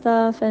liked and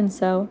stuff. And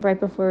so right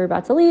before we were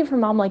about to leave, her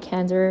mom like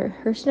handed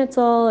her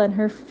schnitzel and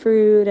her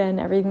fruit and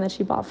everything that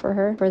she bought for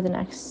her for the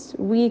next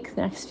week,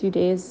 the next few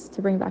days to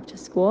bring back to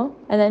school.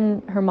 And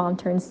then her mom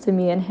turns to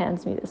me and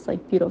hands me this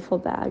like beautiful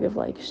bag of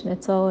like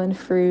schnitzel and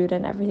fruit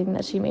and everything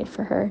that she made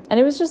for her. And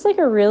it was just like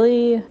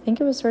I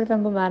think it was sort of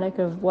emblematic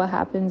of what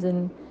happens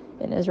in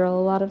Israel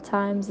a lot of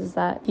times, is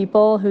that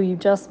people who you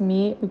just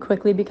meet, who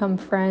quickly become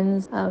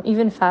friends,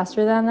 even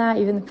faster than that,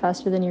 even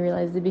faster than you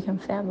realize, they become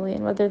family.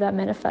 And whether that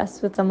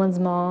manifests with someone's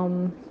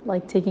mom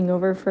like taking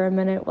over for a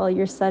minute while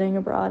you're studying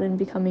abroad and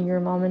becoming your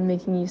mom and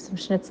making you some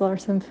schnitzel or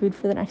some food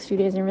for the next few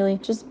days, and really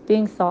just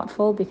being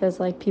thoughtful, because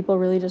like people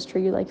really just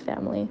treat you like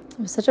family. It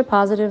was such a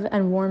positive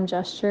and warm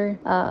gesture,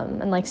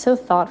 and like so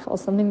thoughtful,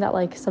 something that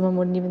like someone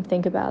wouldn't even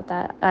think about,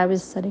 that I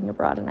was studying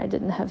abroad and I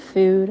didn't have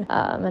food,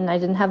 and I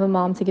didn't have a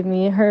mom to give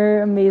me her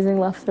amazing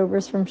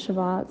leftovers from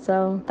Shabbat.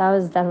 So that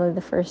was definitely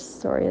the first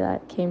story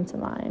that came to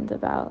mind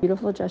about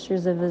beautiful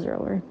gestures of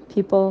Israel, where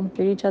people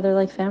treat each other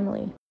like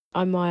family.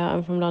 I'm Maya,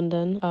 I'm from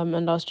London,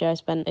 and last year I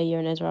spent a year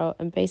in Israel,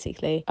 and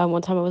basically,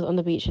 one time I was on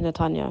the beach in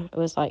Netanya, it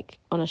was like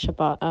on a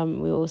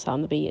Shabbat, we were all sat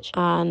on the beach,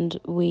 and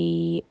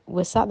we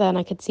were sat there, and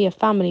I could see a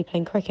family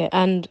playing cricket,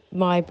 and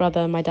my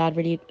brother and my dad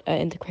really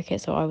into cricket,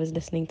 so I was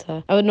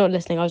not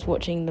listening, I was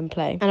watching them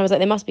play, and I was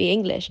like, they must be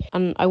English,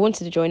 and I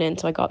wanted to join in,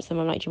 so I got up to them,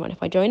 I'm like, do you mind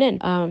if I join in?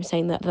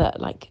 Saying that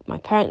like, my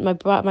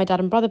dad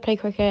and brother play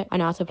cricket, I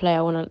know how to play,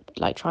 I want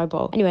to like try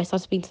bowl. Anyway, so I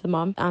was speaking to the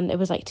mum, and it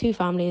was like two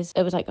families,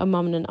 it was like a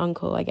mum and an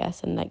uncle, I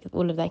guess, and like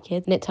all of their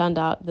kids, and it turned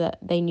out that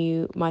they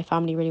knew my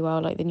family really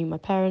well, like they knew my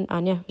parent,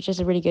 and yeah, it was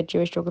just a really good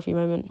Jewish geography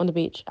moment on the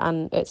beach,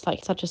 and it's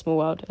like such a small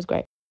world. It was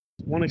great.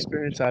 One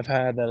experience I've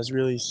had that has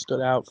really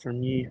stood out for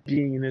me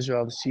being in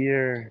Israel this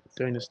year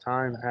during this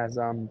time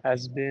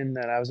has been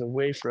that I was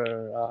away for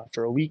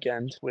a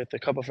weekend with a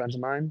couple of friends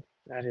of mine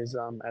at his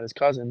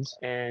cousin's,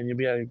 and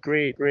we had a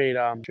great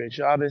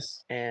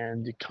Shabbos,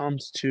 and it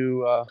comes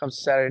to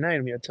Saturday night,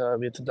 and we had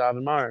to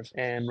daven Marv,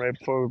 and right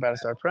before we were about to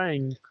start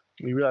praying,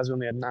 we realized we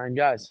only had 9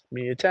 guys.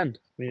 We needed 10.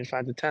 We needed to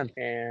find the 10.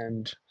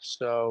 And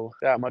so,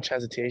 without much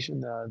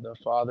hesitation, the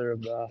father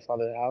of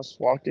the house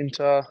walked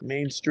into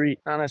Main Street,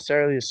 not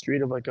necessarily a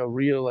street of like a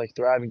real like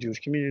thriving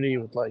Jewish community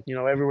with like,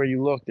 everywhere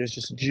you look, there's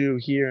just a Jew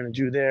here and a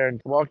Jew there. And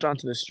walked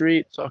onto the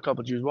street, saw a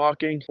couple of Jews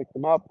walking, picked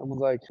them up, and was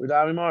like, "We're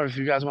diving more if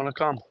you guys want to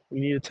come. We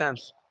need a tenth.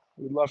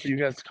 We'd love for you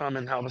guys to come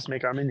and help us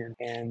make our minion."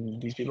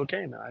 And these people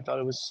came, and I thought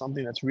it was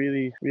something that's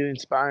really, really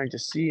inspiring to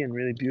see and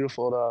really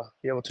beautiful to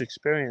be able to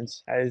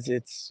experience. As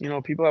it's,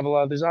 people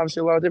have there's obviously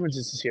a lot of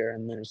differences here,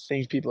 and there's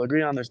things people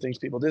agree on, there's things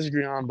people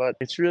disagree on, but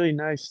it's really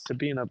nice to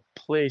be in a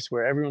place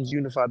where everyone's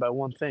unified by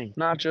one thing.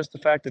 Not just the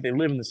fact that they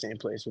live in the same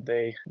place, but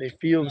they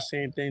feel the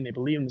same thing, they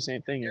believe in the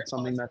same thing. It's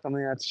something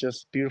that's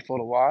just beautiful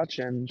to watch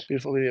and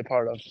beautiful to be a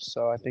part of.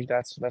 So I think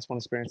that's one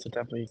experience that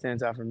definitely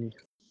stands out for me.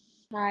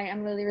 Hi,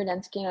 I'm Lily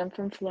Rudensky and I'm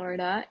from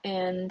Florida.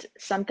 And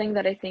something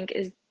that I think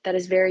is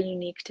very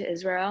unique to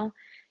Israel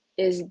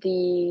is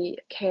the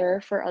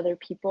care for other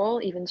people,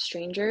 even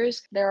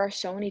strangers. There are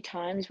so many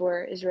times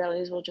where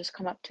Israelis will just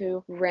come up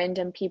to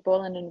random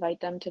people and invite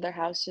them to their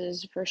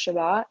houses for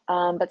Shabbat.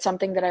 But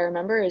something that I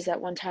remember is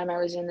that one time I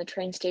was in the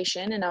train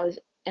station and I was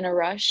in a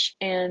rush,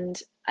 and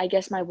I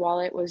guess my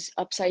wallet was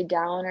upside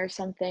down or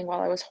something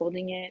while I was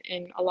holding it,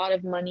 and a lot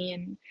of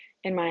money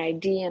and my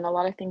ID and a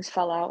lot of things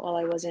fell out while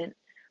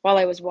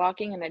I was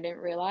walking, and I didn't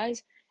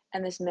realize.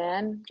 And this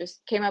man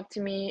just came up to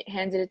me,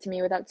 handed it to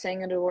me without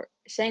saying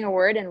a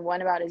word, and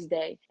went about his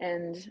day.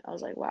 And I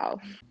was like, wow.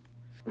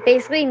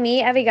 Basically,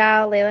 me,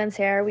 Abigail, Layla, and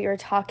Sarah, we were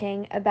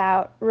talking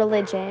about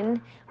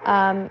religion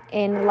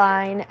in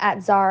line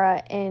at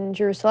Zara in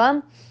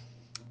Jerusalem.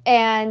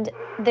 And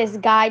this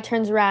guy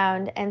turns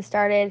around and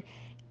started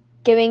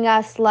giving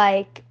us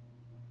like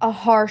a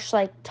harsh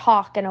like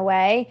talk in a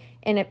way,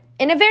 in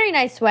a very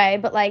nice way,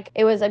 but like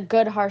it was a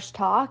good harsh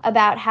talk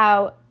about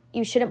how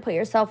you shouldn't put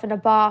yourself in a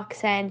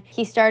box. And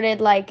he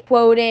started like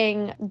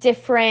quoting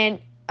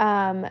different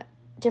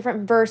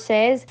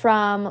verses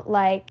from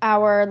like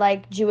our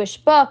like Jewish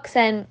books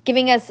and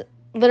giving us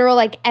literal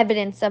like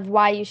evidence of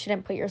why you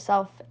shouldn't put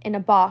yourself in a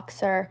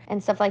box or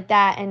and stuff like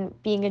that. And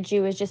being a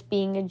Jew is just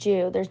being a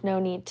Jew. There's no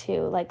need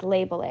to like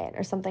label it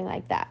or something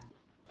like that.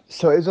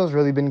 So Israel's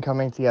really been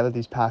coming together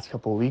these past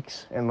couple of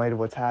weeks in light of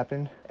what's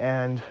happened,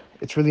 and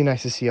it's really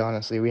nice to see.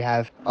 Honestly, we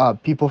have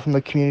people from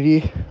the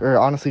community, or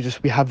honestly,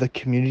 just we have the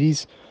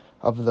communities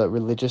of the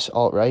religious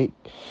alt-right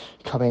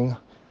coming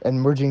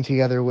and merging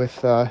together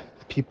with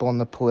people on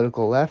the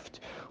political left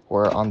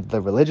or on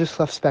the religious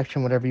left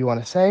spectrum, whatever you want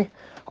to say,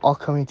 all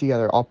coming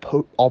together,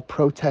 all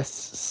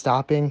protests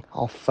stopping,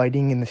 all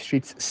fighting in the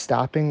streets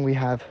stopping. We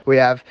have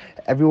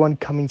everyone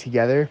coming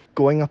together,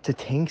 going up to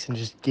tanks and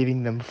just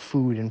giving them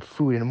food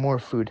and more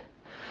food.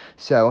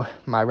 So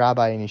my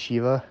rabbi in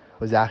yeshiva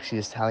was actually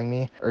just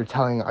telling our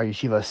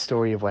yeshiva a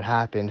story of what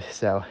happened.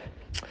 So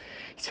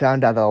he's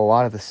found out that a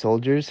lot of the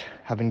soldiers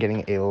have been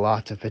getting a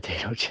lot of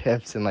potato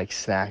chips and like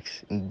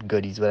snacks and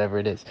goodies, whatever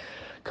it is,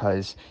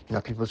 because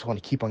people just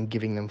want to keep on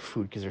giving them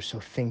food because they're so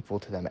thankful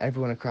to them.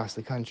 Everyone across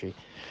the country.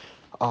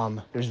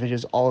 There's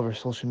videos all over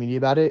social media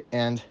about it,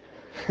 and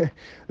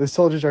the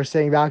soldiers are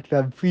saying back to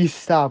them, please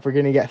stop, we're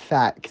gonna get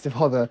fat because of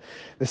all the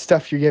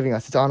stuff you're giving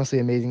us. It's honestly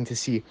amazing to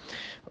see.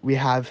 We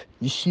have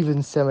yeshivas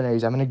and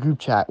seminaries. I'm in a group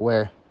chat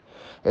where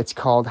it's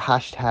called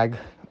hashtag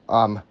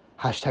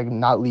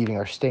not leaving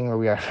or staying where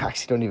we are. I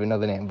actually don't even know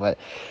the name, but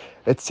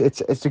it's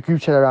a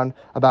group chat around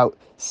about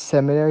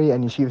seminary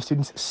and yeshiva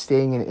students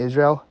staying in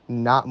Israel,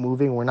 not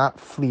moving. We're not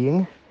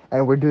fleeing,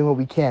 and we're doing what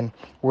we can.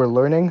 We're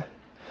learning,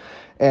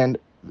 and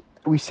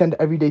we send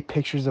everyday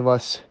pictures of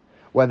us,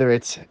 whether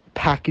it's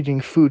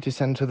packaging food to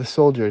send to the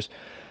soldiers,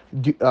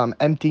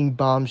 emptying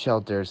bomb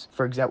shelters,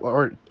 for example,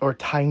 or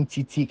tying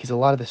tzitzit, because a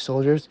lot of the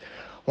soldiers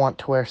want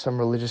to wear some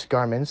religious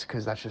garments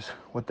because that's just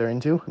what they're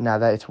into. Now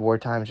that it's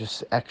wartime, it's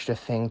just extra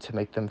thing to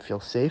make them feel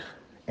safe.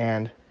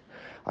 And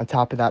on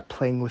top of that,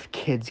 playing with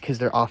kids because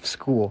they're off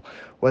school,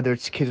 whether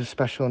it's kids with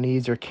special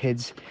needs or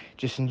kids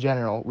just in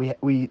general.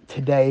 We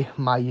today,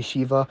 my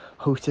yeshiva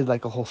hosted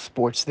like a whole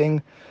sports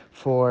thing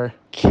for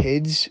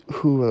kids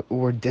who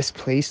were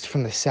displaced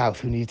from the south,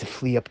 who need to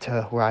flee up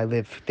to where I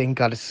live. Thank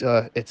God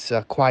it's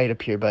quiet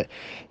up here, but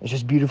it's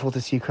just beautiful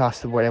to see across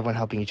the board everyone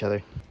helping each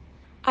other.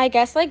 I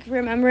guess like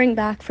remembering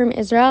back from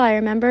Israel, I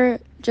remember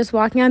just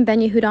walking on Ben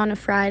Yehuda on a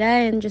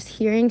Friday and just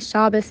hearing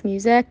Shabbos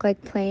music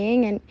like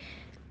playing, and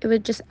it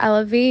would just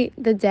elevate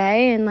the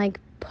day and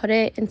like put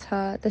it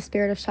into the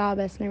spirit of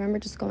Shabbos. And I remember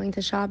just going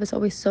to Shabbos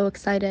always so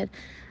excited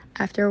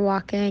after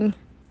walking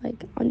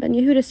like on Ben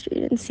Yehuda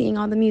Street and seeing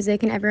all the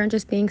music and everyone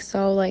just being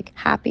so like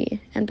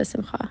happy and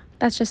besimcha.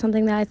 That's just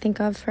something that I think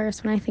of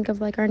first when I think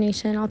of like our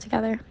nation all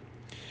together.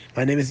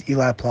 My name is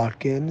Eli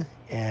Plotkin,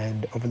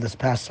 and over this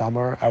past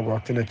summer, I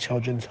worked in a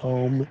children's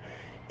home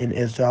in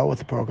Israel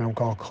with a program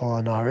called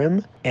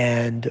Kolanarim.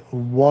 And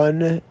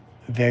one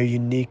very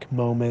unique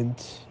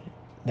moment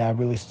that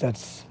really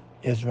sets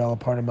Israel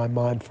apart in my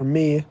mind for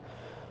me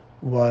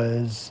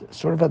was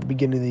sort of at the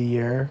beginning of the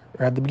year,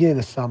 or at the beginning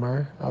of the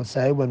summer, I would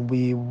say, when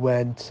we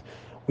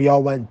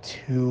all went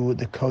to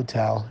the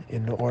Kotel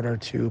in order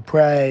to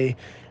pray,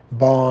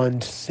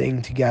 bond,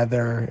 sing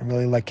together, and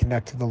really like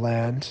connect to the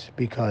land,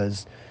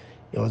 because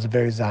it was a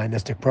very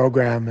Zionistic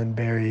program and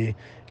very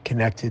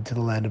connected to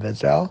the land of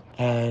Israel.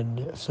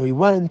 And so we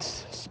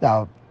went, it's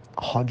about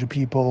 100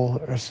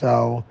 people or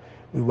so.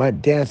 We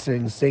went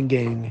dancing,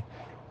 singing,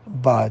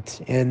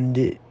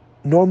 and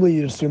normally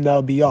you'd assume that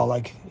would be all.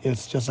 Like,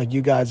 it's just like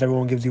you guys,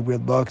 everyone gives you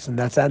weird looks, and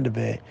that's the end of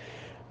it.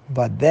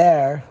 But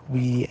there,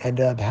 we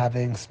ended up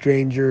having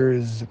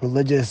strangers,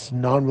 religious,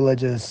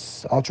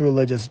 non-religious,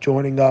 ultra-religious,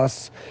 joining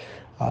us,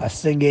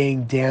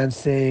 singing,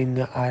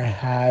 dancing. I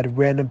had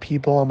random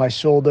people on my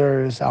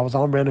shoulders. I was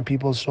on random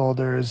people's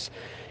shoulders.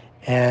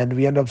 And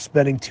we ended up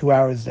spending 2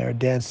 hours there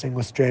dancing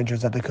with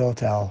strangers at the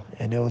Kotel.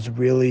 And it was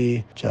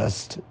really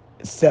just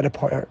set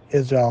apart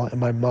Israel in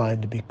my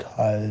mind,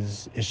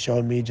 because it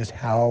showed me just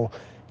how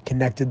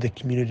connected the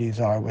communities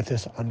are with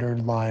this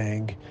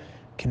underlying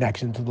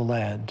connection to the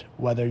land.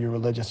 Whether you're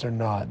religious or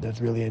not,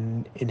 there's really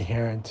an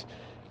inherent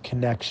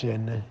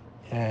connection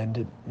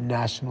and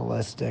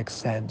nationalistic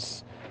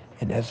sense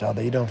in Israel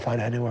that you don't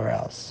find anywhere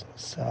else.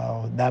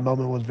 So that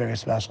moment was very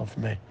special for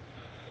me.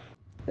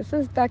 This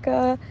is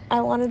Becca. I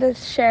wanted to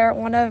share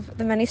one of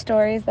the many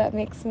stories that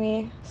makes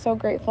me so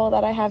grateful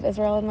that I have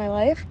Israel in my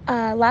life.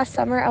 Last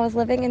summer, I was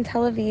living in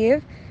Tel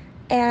Aviv,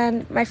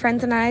 and my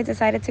friends and I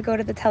decided to go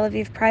to the Tel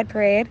Aviv Pride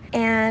Parade.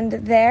 And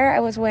there I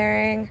was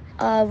wearing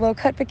a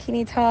low-cut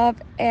bikini top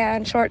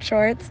and short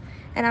shorts,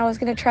 and I was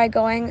going to try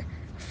going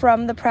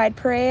from the Pride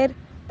Parade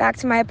back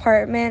to my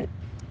apartment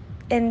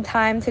in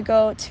time to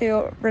go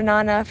to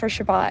Renana for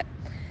Shabbat.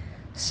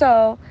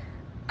 So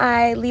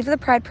I leave the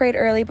Pride Parade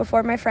early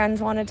before my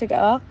friends wanted to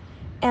go,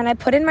 and I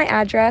put in my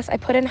address. I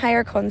put in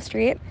Higher Cone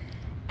Street,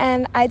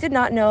 and I did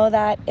not know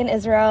that in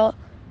Israel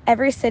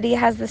every city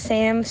has the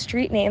same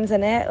street names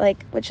in it,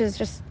 like, which is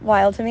just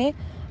wild to me.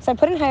 So I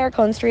put in Higher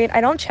Cone Street.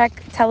 I don't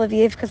check Tel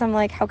Aviv because I'm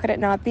like, how could it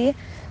not be?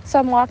 So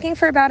I'm walking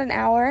for about an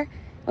hour,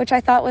 which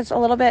I thought was a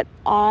little bit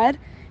odd.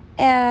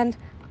 And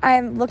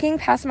I'm looking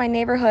past my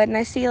neighborhood and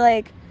I see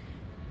like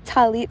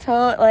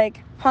talito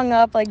like hung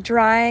up, like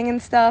drying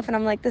and stuff. And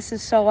I'm like, this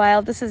is so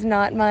wild. This is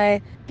not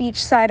my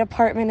beachside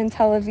apartment in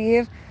Tel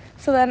Aviv.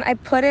 So then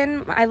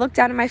I look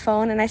down at my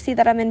phone and I see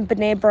that I'm in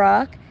Bnei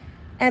Brak.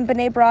 And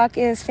Bnei Brak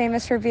is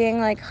famous for being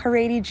like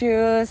Haredi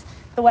Jews.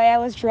 The way I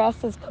was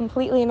dressed is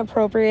completely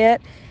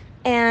inappropriate.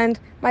 And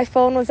my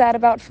phone was at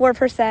about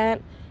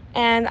 4%.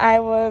 And I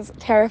was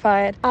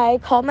terrified. I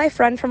called my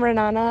friend from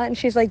Renana and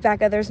she's like,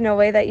 Becca, there's no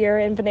way that you're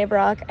in Bnei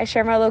Brak. I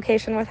share my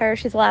location with her.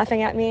 She's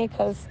laughing at me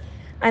because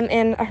I'm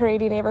in a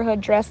Haredi neighborhood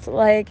dressed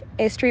like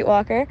a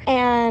streetwalker.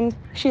 And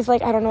she's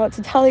like, I don't know what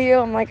to tell you.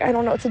 I'm like, I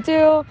don't know what to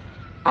do.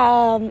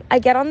 I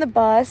get on the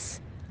bus.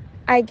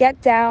 I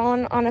get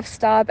down on a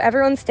stop.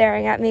 Everyone's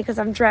staring at me because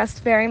I'm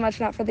dressed very much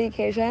not for the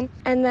occasion.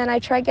 And then I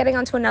try getting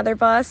onto another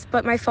bus,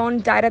 but my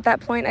phone died at that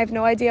point. I have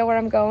no idea where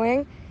I'm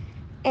going.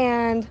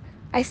 And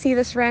I see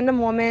this random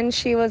woman.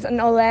 She was an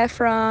Ole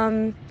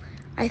from,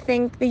 I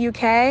think, the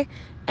UK.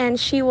 And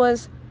she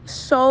was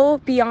so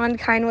beyond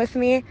kind with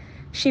me.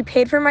 She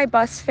paid for my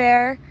bus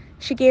fare.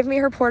 She gave me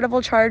her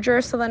portable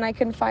charger so then I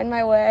can find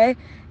my way.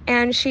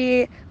 And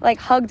she like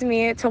hugged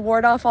me to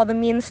ward off all the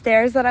mean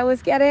stares that I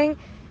was getting.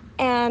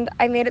 And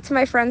I made it to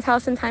my friend's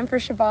house in time for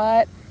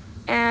Shabbat.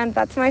 And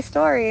that's my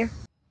story.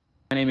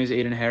 My name is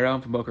Aiden Hara.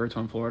 I'm from Boca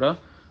Raton, Florida.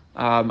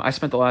 I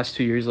spent the last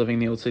 2 years living in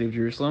the old city of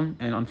Jerusalem,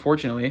 and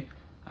unfortunately,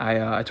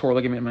 I tore a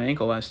ligament in my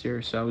ankle last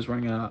year, so I was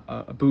wearing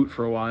a boot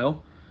for a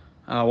while.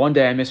 One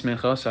day I missed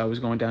mincha, so I was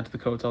going down to the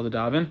kotel to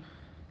daven,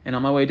 and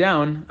on my way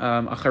down,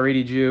 a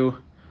Haredi Jew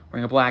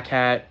wearing a black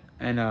hat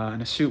and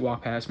a suit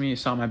walked past me. He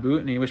saw my boot,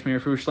 and he wished me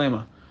refuah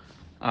shlema.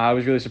 I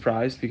was really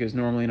surprised because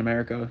normally in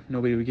America,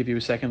 nobody would give you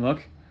a second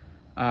look.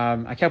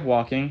 I kept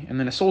walking, and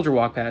then a soldier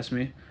walked past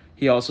me.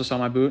 He also saw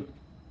my boot,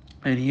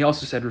 and he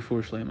also said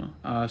refuah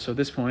shlema. So at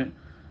this point,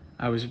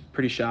 I was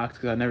pretty shocked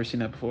because I'd never seen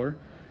that before.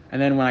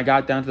 And then when I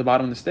got down to the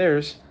bottom of the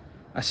stairs,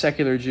 a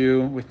secular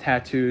Jew with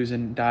tattoos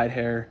and dyed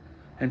hair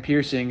and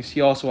piercings, he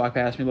also walked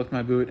past me, looked at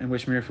my boot, and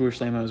wished me refuah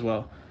shlema as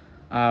well.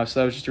 So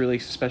that was just a really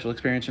special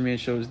experience for me. It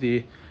shows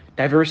the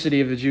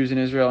diversity of the Jews in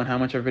Israel and how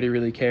much everybody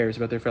really cares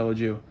about their fellow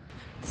Jew.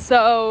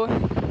 So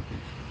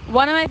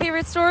one of my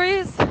favorite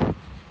stories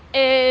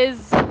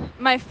is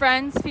my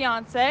friend's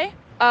fiance.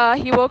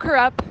 He woke her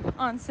up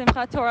on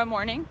Simchat Torah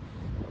morning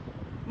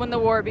when the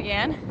war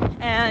began,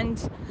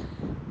 and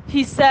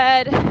he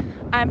said,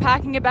 I'm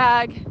packing a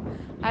bag.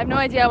 I have no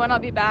idea when I'll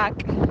be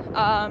back,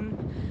 and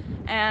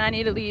I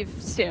need to leave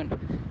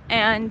soon.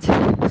 And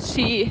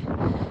she,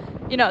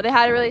 they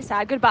had a really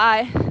sad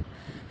goodbye,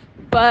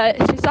 but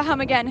she saw him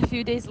again a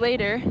few days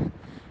later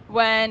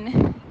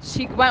when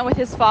she went with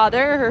his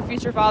father, her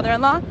future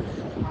father-in-law,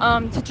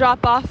 to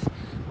drop off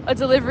a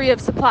delivery of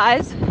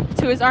supplies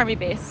to his army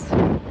base.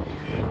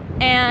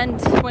 And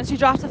when she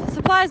dropped off the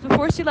supplies,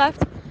 before she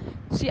left,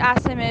 she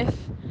asked him if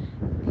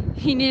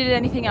he needed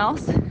anything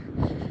else.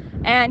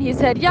 And he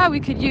said, yeah, we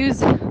could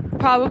use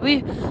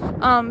probably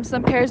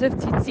some pairs of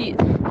tzitzit.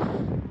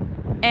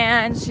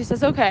 And she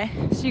says, okay.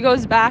 She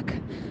goes back,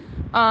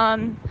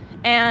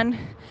 and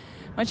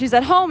when she's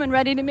at home and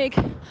ready to make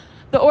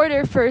the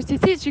order for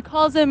tzitzit, she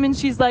calls him and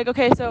she's like,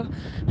 okay, so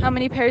how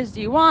many pairs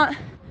do you want?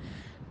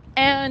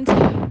 And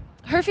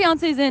her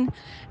fiance's in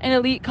an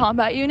elite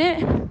combat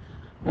unit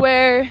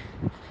where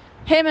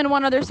him and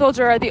one other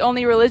soldier are the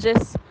only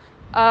religious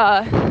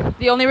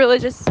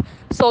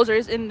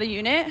soldiers in the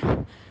unit,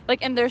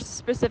 like in their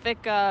specific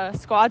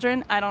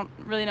squadron. I don't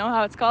really know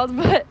how it's called,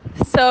 but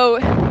so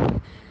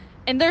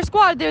in their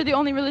squad, they're the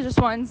only religious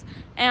ones.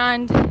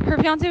 And her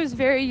fiance was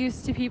very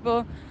used to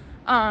people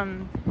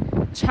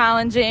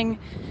challenging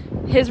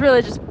his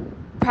religious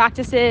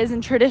practices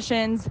and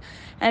traditions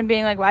and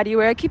being like, why do you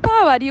wear a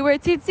kippah? Why do you wear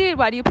tzitzit?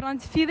 Why do you put on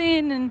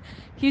tefillin? And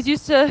he's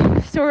used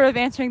to sort of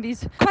answering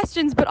these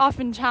questions, but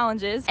often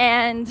challenges.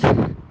 And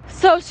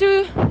so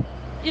she,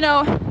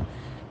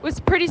 was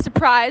pretty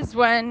surprised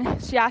when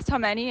she asked how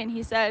many, and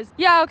he says,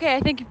 yeah, okay, I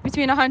think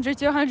between 100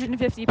 to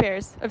 150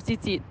 pairs of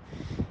tzitzit.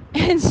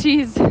 And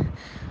she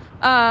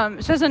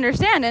doesn't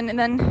understand. And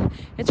then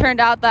it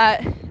turned out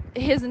that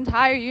his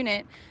entire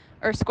unit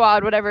or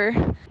squad, whatever,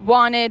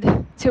 wanted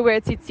to wear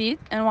tzitzit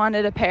and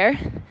wanted a pair,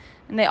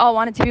 and they all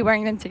wanted to be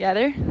wearing them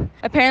together.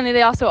 Apparently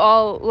they also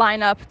all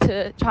line up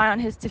to try on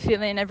his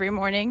tefillin every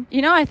morning.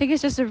 I think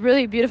it's just a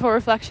really beautiful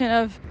reflection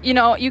of,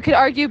 you could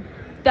argue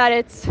that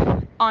it's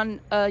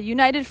on a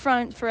united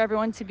front for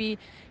everyone to be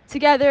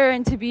together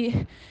and to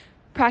be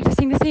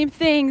practicing the same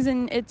things,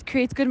 and it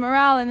creates good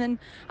morale. And then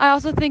I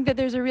also think that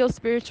there's a real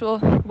spiritual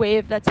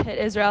wave that's hit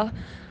Israel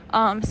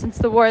since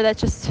the war that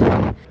just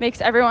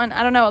makes everyone,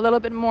 a little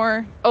bit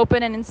more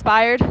open and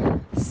inspired.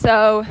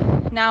 So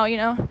now,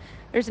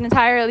 there's an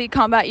entire elite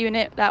combat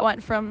unit that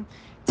went from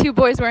 2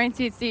 boys wearing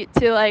tzitzit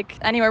to like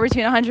anywhere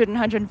between 100 and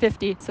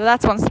 150. So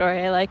that's one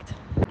story I liked.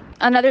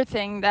 Another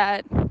thing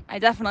that I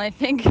definitely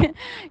think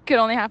could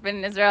only happen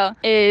in Israel,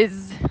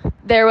 is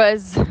there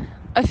was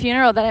a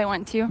funeral that I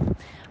went to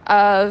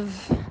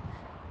of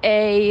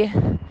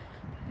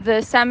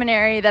the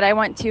seminary that I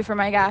went to for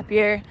my gap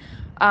year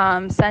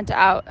sent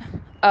out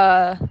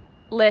a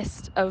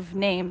list of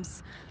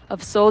names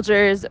of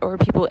soldiers or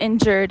people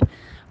injured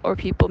or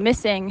people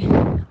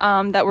missing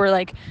that were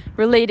like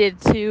related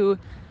to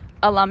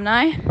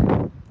alumni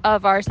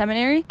of our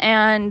seminary,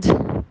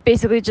 and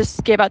basically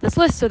just gave out this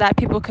list so that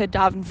people could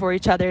daven for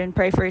each other and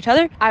pray for each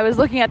other. I was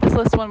looking at this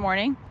list one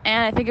morning,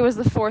 and I think it was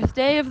the 4th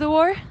day of the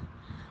war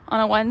on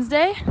a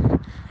Wednesday,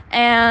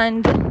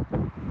 and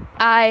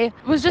I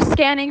was just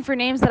scanning for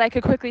names that I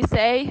could quickly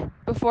say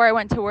before I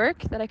went to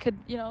work, that I could,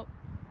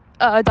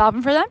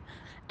 daven for them.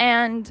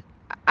 And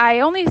I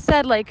only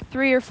said like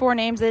 3 or 4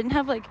 names. I didn't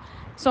have like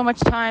so much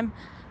time.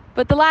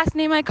 But the last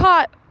name I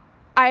caught,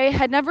 I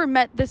had never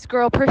met this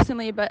girl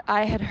personally, but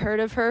I had heard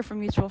of her from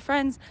mutual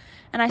friends.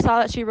 And I saw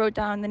that she wrote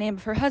down the name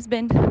of her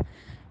husband.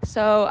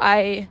 So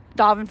I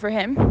davened for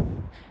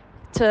him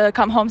to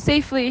come home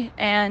safely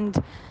and,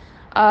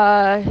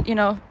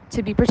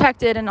 to be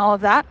protected and all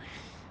of that.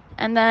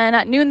 And then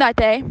at noon that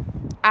day,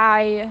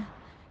 I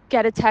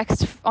get a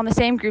text on the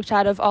same group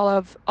chat of all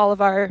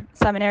of our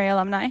seminary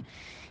alumni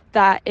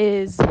that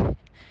is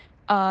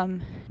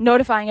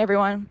notifying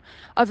everyone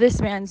of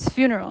this man's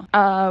funeral,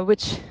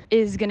 which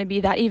is going to be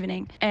that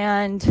evening.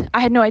 And I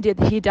had no idea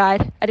that he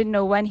died. I didn't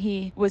know when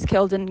he was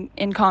killed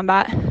in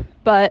combat,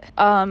 but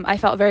I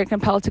felt very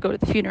compelled to go to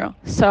the funeral.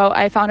 So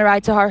I found a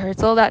ride to Har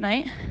Herzl that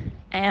night,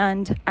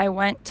 and I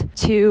went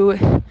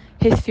to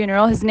his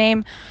funeral. His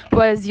name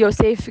was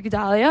Yosef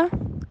Gedalia,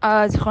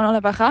 Zichrono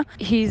Lebracha.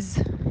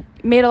 He's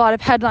made a lot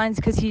of headlines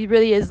because he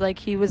really is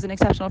he was an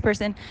exceptional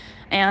person,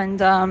 and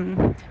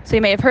so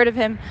you may have heard of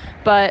him.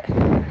 But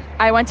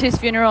I went to his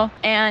funeral,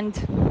 and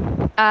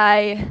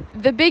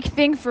the big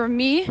thing for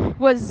me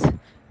was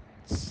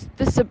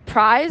the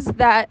surprise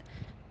that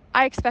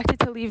I expected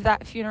to leave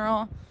that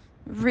funeral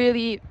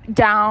really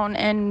down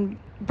and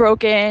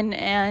broken,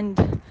 and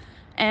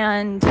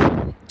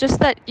just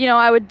that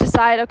I would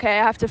decide, okay,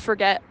 I have to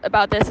forget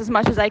about this as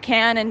much as I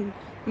can and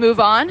move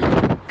on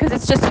because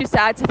it's just too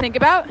sad to think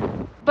about.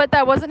 But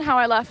that wasn't how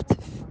I left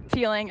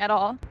feeling at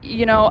all.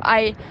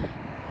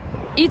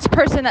 Each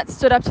person that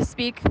stood up to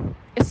speak,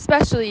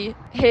 especially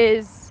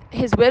his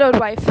widowed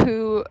wife,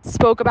 who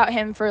spoke about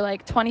him for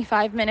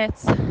 25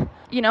 minutes,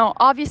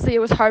 obviously it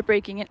was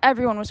heartbreaking and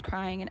everyone was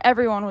crying and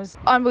everyone was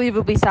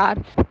unbelievably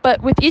sad.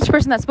 But with each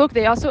person that spoke,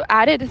 they also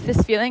added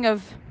this feeling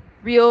of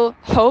real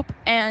hope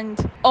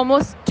and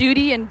almost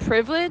duty and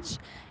privilege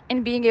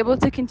in being able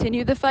to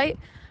continue the fight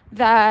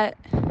that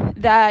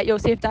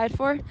Yosef died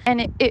for.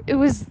 And it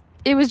was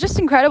just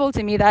incredible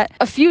to me that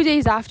a few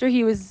days after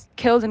he was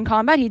killed in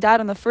combat, he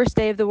died on the first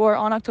day of the war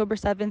on October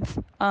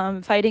 7th,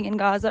 fighting in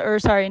Gaza,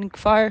 in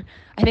Kfar,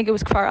 I think it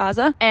was Kfar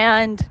Aza.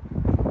 And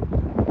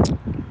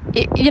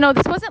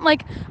this wasn't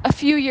like a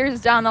few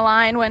years down the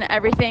line when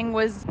everything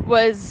was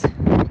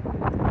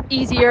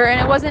easier, and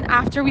it wasn't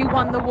after we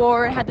won the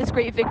war and had this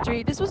great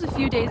victory. This was a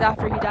few days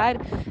after he died,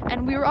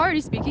 and they were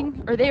already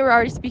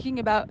speaking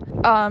about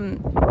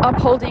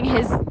upholding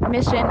his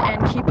mission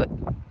and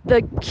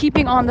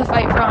keeping on the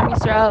fight for Am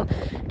Yisrael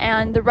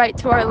and the right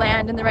to our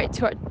land and the right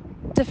to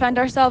defend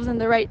ourselves and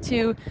the right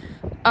to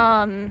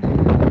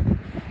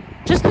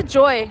just the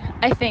joy,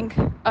 I think,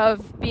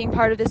 of being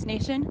part of this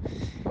nation.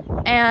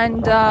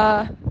 And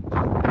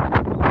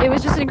it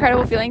was just an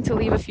incredible feeling to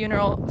leave a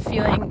funeral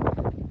feeling,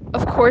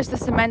 of course,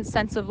 this immense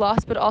sense of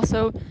loss, but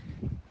also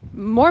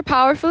more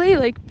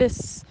powerfully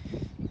this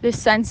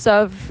sense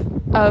of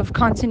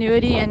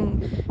continuity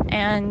and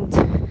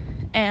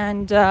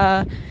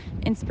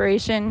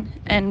inspiration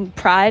and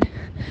pride.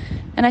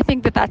 And I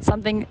think that that's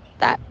something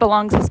that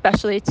belongs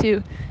especially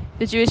to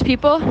the Jewish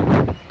people,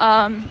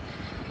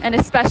 and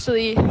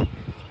especially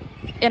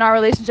in our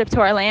relationship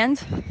to our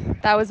land.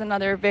 That was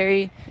another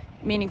very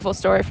meaningful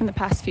story from the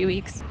past few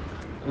weeks.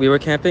 We were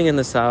camping in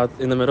the south,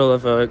 in the middle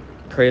of a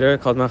crater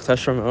called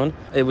Machtesh Ramon.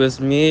 It was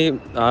me,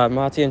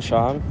 Mati, and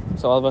Sham,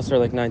 so all of us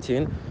are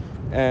 19.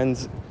 And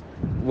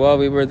while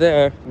we were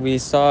there, we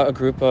saw a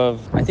group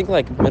of, I think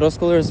middle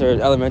schoolers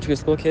or elementary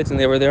school kids, and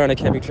they were there on a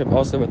camping trip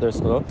also with their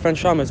school. Friend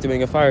Sham was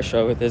doing a fire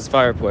show with his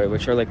fire poi,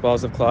 which are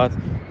balls of cloth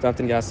dumped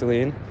in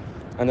gasoline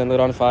and then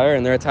lit on fire,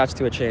 and they're attached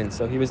to a chain.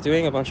 So he was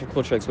doing a bunch of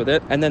cool tricks with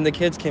it. And then the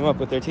kids came up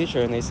with their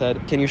teacher and they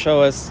said, can you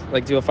show us,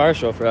 do a fire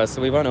show for us?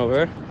 So we went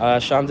over.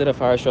 Sham did a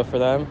fire show for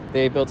them.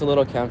 They built a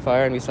little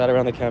campfire and we sat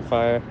around the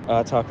campfire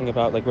talking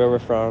about where we're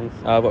from,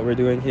 what we're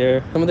doing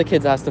here. Some of the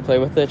kids asked to play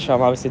with it.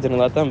 Sham obviously didn't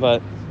let them,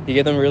 but he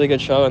gave them a really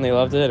good show and they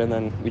loved it. And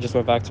then we just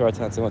went back to our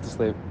tents and went to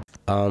sleep.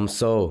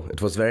 So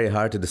it was very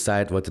hard to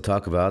decide what to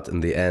talk about. In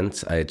the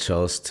end, I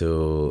chose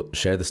to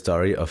share the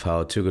story of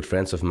how two good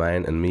friends of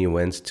mine and me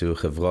went to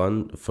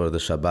Hebron for the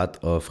Shabbat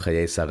of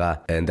Chayei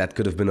Sarah. And that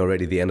could have been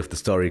already the end of the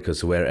story,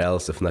 because where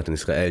else, if not in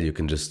Israel, you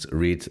can just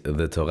read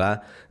the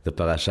Torah, the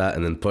parasha,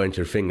 and then point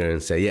your finger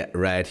and say, yeah,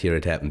 right here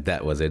it happened,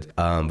 that was it.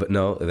 But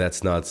no,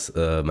 that's not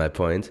my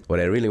point.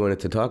 What I really wanted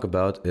to talk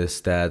about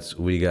is that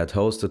we got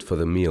hosted for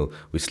the meal.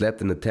 We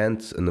slept in a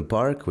tent in the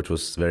park, which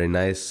was very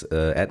nice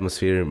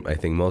atmosphere. I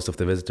think most of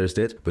the visitors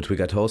did, but we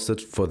got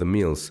hosted for the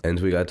meals, and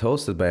we got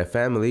hosted by a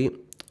family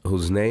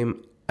whose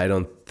name I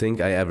don't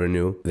think I ever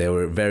knew. They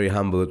were very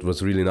humble. It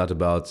was really not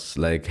about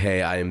like,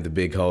 hey, I am the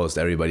big host,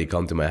 everybody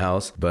come to my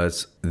house,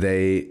 but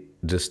they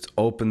just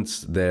opened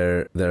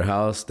their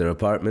house, their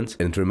apartment,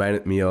 and it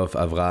reminded me of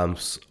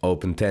Avram's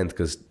open tent,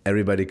 because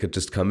everybody could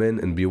just come in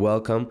and be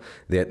welcome.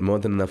 They had more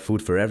than enough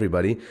food for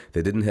everybody.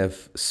 They didn't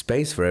have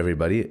space for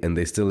everybody, and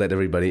they still let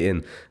everybody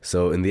in.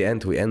 So in the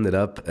end, we ended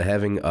up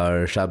having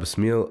our Shabbos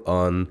meal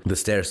on the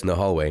stairs in the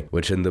hallway,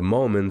 which in the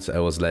moment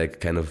I was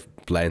like kind of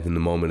blind in the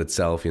moment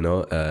itself, you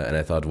know, and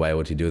I thought, why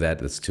would he do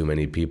that? It's too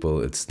many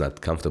people, it's not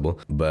comfortable.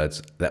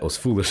 But that was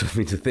foolish of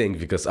me to think,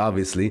 because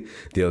obviously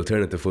the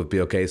alternative would be,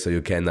 okay, so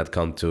you cannot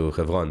come to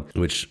Hebron,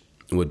 which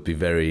would be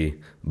very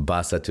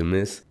basa to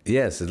miss.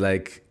 Yes, it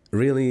like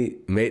really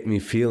made me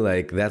feel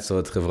like that's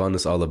what Hebron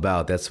is all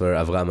about. That's where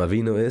Avram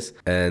Avinu is,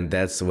 and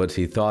that's what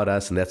he taught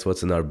us, and that's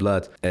what's in our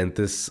blood. And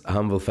this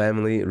humble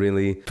family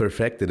really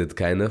perfected it,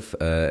 kind of,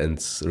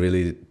 and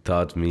really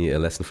taught me a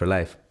lesson for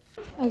life.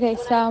 Okay,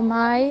 so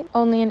my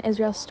only in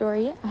Israel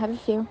story, I have a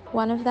few.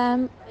 One of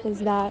them is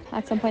that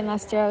at some point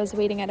last year I was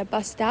waiting at a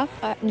bus stop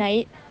at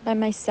night by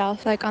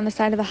myself, like on the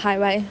side of the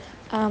highway,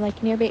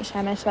 like near Beit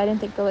Shemesh, so I didn't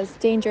think it was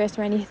dangerous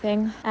or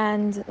anything.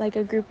 And like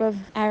a group of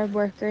Arab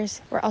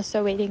workers were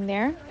also waiting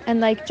there.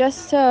 And like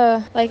just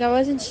to, like I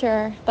wasn't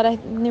sure, but I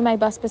knew my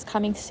bus was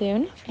coming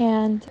soon.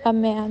 And a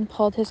man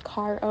pulled his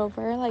car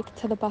over like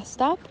to the bus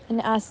stop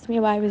and asked me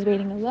why I was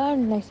waiting alone.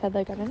 And I said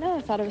like, I don't know,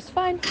 I thought it was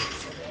fine.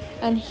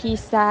 And he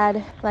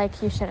said,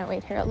 like, you shouldn't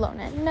wait here alone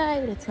at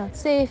night. It's not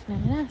safe.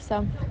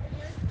 So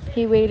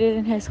he waited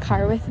in his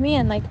car with me,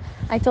 and like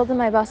I told him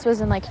my bus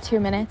was in like 2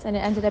 minutes, and it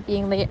ended up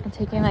being late and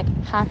taking like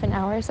half an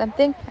hour or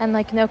something, and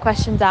like no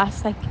questions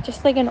asked, like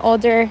just like an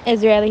older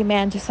Israeli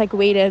man just like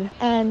waited,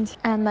 and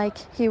like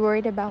he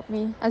worried about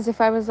me as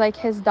if I was like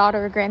his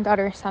daughter or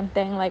granddaughter or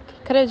something. Like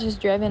could have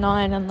just driven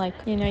on, and like,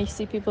 you know, you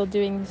see people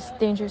doing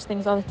dangerous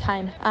things all the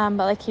time,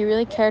 but like he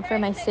really cared for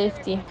my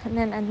safety. And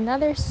then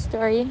another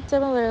story,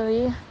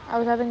 similarly, I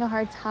was having a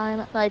hard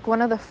time, like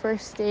one of the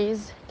first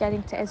days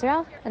getting to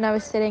Israel, and I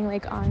was sitting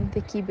like on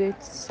the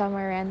kibbutz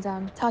somewhere and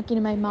talking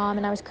to my mom,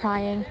 and I was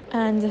crying,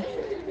 and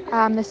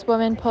this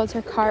woman pulled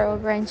her car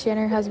over, and she and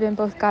her husband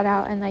both got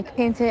out and like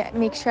came to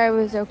make sure I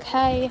was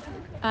okay.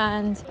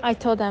 And I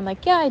told them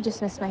like, yeah, I just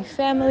miss my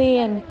family,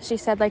 and she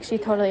said like she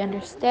totally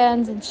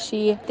understands, and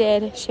she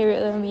did share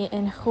it with me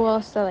in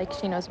Hul, so like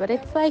she knows what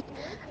it's like.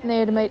 And they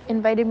had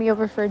invited me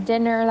over for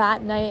dinner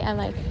that night, and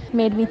like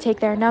made me take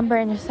their number,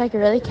 and just like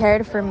really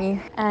cared for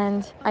me.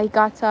 And I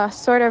got to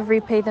sort of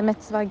repay the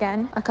mitzvah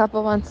again a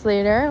couple months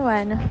later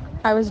when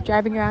I was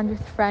driving around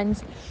with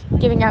friends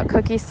giving out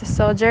cookies to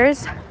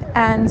soldiers.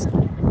 And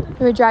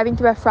we were driving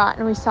through Efrat,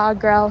 and we saw a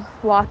girl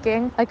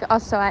walking, like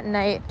also at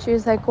night. She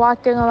was like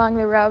walking along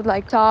the road,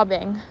 like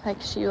sobbing,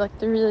 like she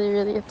looked really,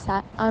 really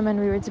upset. And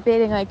we were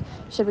debating like,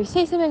 should we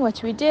say something? What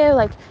should we do?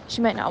 Like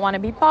she might not want to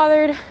be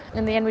bothered.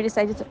 In the end, we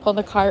decided to pull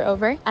the car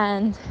over,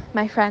 and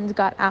my friend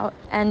got out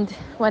and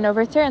went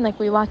over to her, and like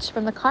we watched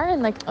from the car,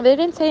 and like they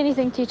didn't say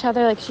anything to each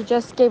other. Like she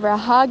just gave her a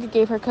hug,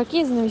 gave her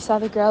cookies, and then we saw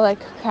the girl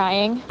like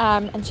crying.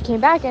 And she came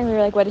back, and we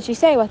were like, what did she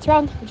say? What's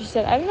wrong? And she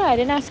said, I don't know, I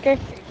didn't ask her.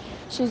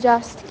 She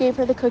just gave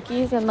her the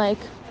cookies and like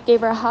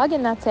gave her a hug,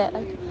 and that's it.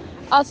 Like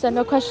also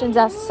no questions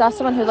asked. Saw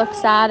someone who looked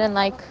sad and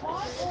like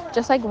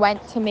just like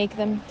went to make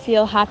them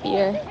feel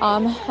happier.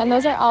 And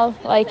those are all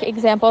like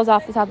examples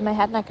off the top of my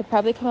head, and I could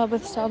probably come up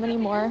with so many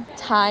more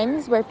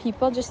times where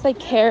people just like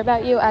care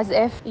about you as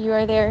if you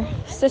are their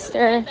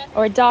sister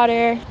or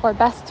daughter or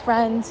best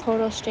friend,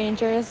 total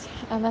strangers.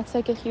 And that's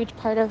like a huge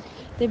part of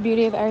the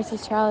beauty of Eretz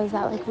Yisrael, is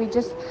that like we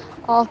just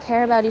all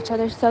care about each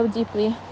other so deeply.